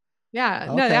well? Yeah.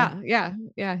 Okay. No,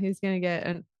 yeah. He's going to get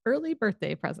an early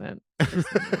birthday present.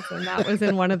 And that was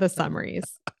in one of the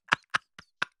summaries.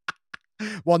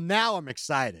 Well, now I'm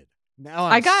excited. Now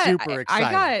I'm super excited.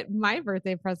 I got my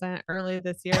birthday present early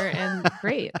this year, and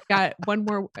great. I got one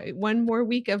more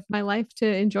week of my life to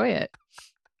enjoy it.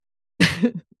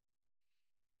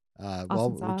 Well,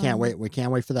 we can't wait. We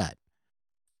can't wait for that.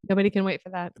 Nobody can wait for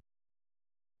that.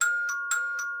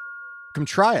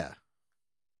 Comtria.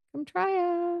 Come try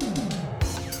it.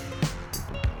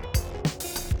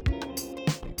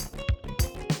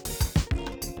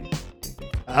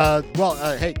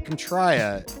 Hey,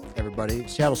 Contria, everybody.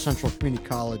 Seattle Central Community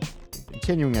College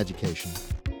continuing education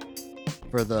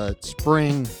for the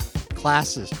spring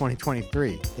classes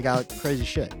 2023. They got crazy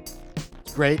shit.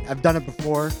 It's great. I've done it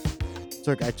before.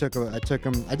 I took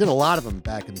them. I did a lot of them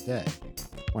back in the day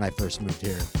when I first moved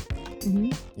here.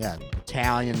 Mm-hmm. Yeah,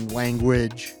 Italian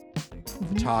language,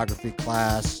 photography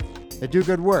class. They do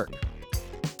good work.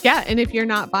 Yeah, and if you're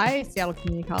not by Seattle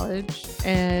Community College,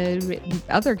 and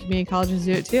other community colleges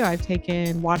do it too. I've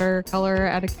taken watercolor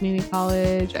at a community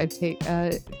college. I've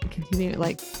taken continue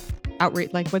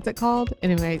outreach, what's it called?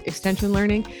 Anyway, extension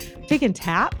learning. I've taken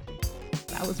TAP.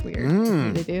 That was weird for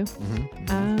me to do.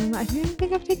 I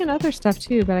think I've taken other stuff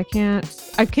too, but I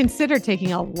can't. I've considered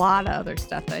taking a lot of other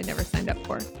stuff that I never signed up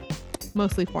for.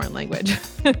 Mostly foreign language.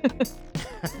 Never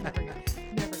gonna.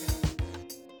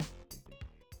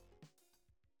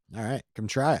 All right, come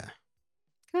try it.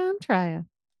 Come try it.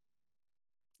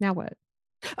 Now what?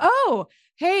 Oh,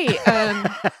 hey.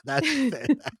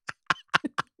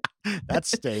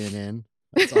 That's staying in.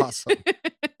 That's awesome.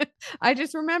 I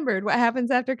just remembered what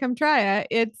happens after come try it.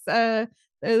 It's a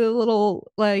little,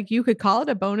 you could call it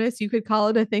a bonus. You could call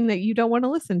it a thing that you don't want to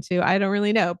listen to. I don't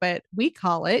really know, but we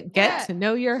call it Get to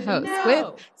Know Your Host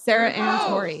with Sarah and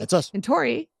Tori. That's us. And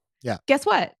Tori, yeah. Guess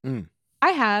what? I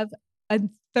have a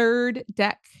third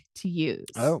deck to use.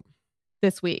 Oh.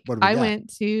 This week. I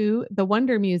went to the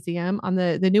Wonder Museum on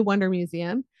the new Wonder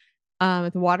Museum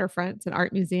at the Waterfront. It's an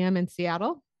art museum in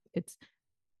Seattle. It's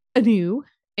new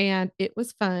and it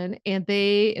was fun. And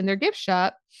in their gift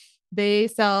shop, they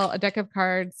sell a deck of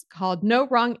cards called No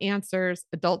Wrong Answers,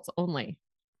 Adults Only.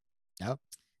 Yep.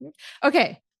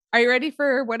 Okay. Are you ready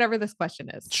for whatever this question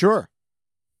is? Sure.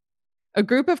 A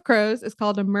group of crows is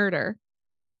called a murder.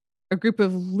 A group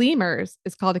of lemurs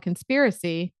is called a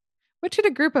conspiracy. What should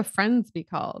a group of friends be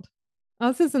called?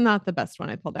 Well, this is not the best one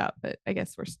I pulled out, but I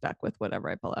guess we're stuck with whatever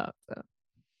I pull out. So.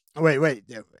 Wait.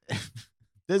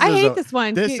 I hate this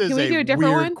one. This can we do a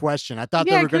different weird one? question. I thought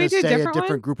they were going to say a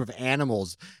different group of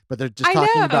animals, but they're just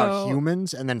talking about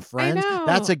humans and then friends.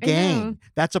 That's a gang.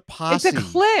 That's a posse. It's a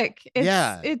clique.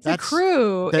 It's a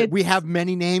crew. We have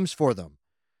many names for them.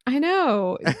 I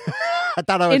know. I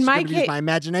thought I was going to use my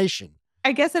imagination.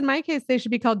 I guess in my case, they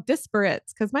should be called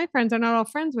disparates because my friends are not all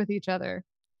friends with each other.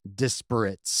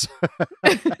 Disparates.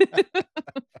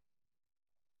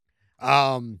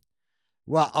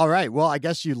 Well, all right. Well, I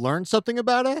guess you learned something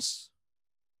about us,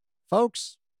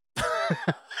 folks.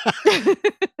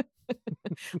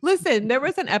 Listen, there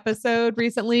was an episode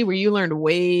recently where you learned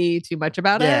way too much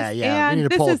about us. Yeah. And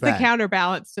this is the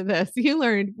counterbalance to this. You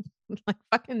learned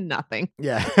fucking nothing.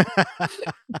 Yeah.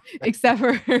 except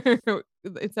for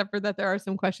that there are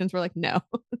some questions we're like, no,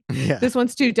 this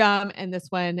one's too dumb. And this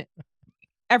one,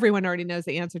 everyone already knows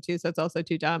the answer to, so it's also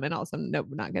too dumb. And also, no,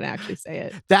 we're not going to actually say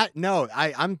it.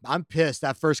 I'm pissed.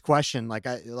 That first question, they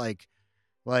could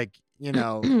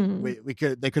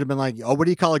have been like, oh, what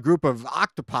do you call a group of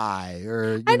octopi?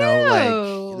 Or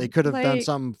they could have done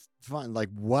something fun. Like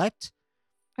what?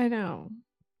 I know.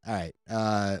 All right.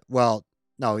 Well,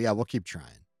 no, yeah, we'll keep trying.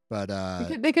 But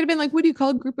they could have been like, what do you call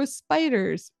a group of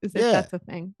spiders? That's a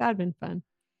thing. That'd been fun.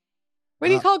 What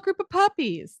do you call a group of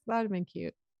puppies? That'd have been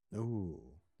cute. Ooh,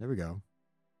 there we go.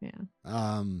 Yeah.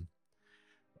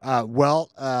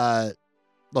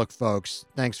 Look, folks,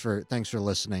 thanks for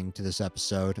listening to this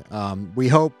episode. We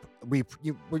hope you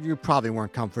probably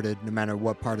weren't comforted no matter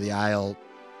what part of the aisle,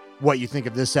 what you think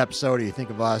of this episode or you think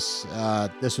of us.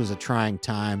 This was a trying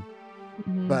time.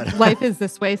 Mm-hmm. But life is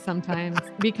this way sometimes.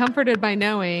 Be comforted by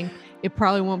knowing it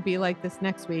probably won't be like this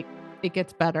next week. It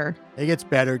gets better.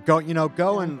 Go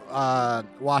and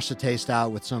wash the taste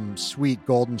out with some sweet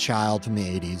Golden Child from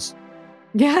the 80s.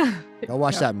 Yeah. Go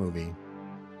watch that movie.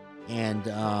 And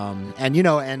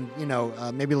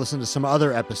maybe listen to some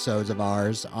other episodes of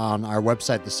ours on our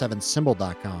website,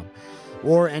 the7symbol.com,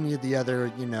 or any of the other,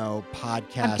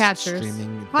 podcast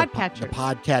streaming, the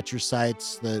podcatcher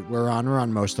sites that we're on. We're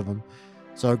on most of them.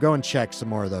 So go and check some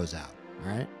more of those out.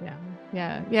 All right.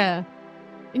 Yeah.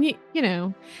 And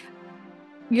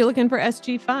you're looking for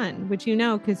SG Fun, which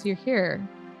because you're here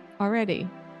already.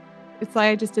 It's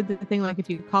like I just did the thing, like if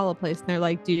you call a place and they're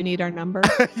like, do you need our number?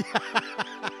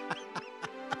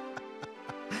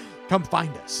 Come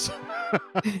find us.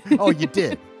 Oh, you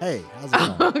did. Hey, how's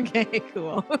it going? Okay,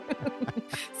 cool.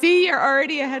 See, you're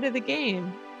already ahead of the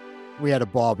game. We had a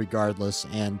ball regardless,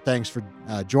 and thanks for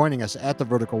joining us at the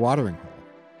Vertical Watering Hole.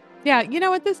 Yeah, you know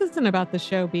what? This isn't about the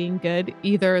show being good,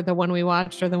 either the one we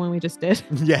watched or the one we just did.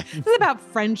 Yeah. This is about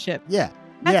friendship. Yeah.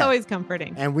 That's Yeah. always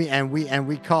comforting. And we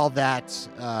call that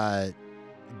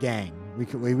gang.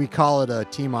 We call it a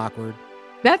team awkward.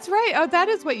 That's right. Oh, that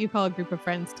is what you call a group of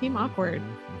friends. Team awkward.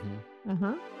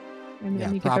 Uh-huh. And Yeah,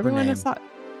 then you give proper everyone name.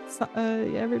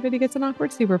 everybody gets an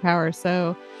awkward superpower.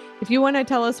 So if you want to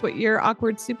tell us what your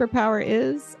awkward superpower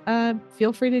is,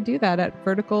 feel free to do that at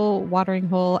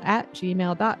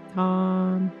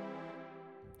verticalwateringhole@gmail.com.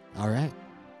 All right.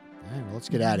 Well, let's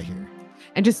get out of here.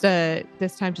 And just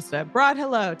this time, just a broad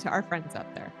hello to our friends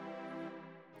out there.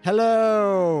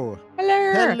 Hello.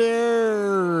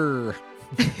 Hello.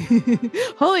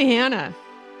 Holy Hannah.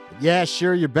 Yeah,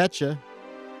 sure, you betcha.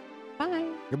 Bye.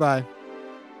 Goodbye.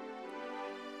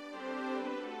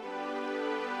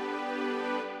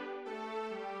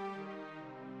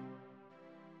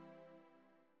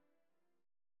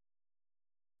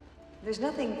 There's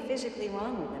nothing physically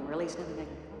wrong with them, really, something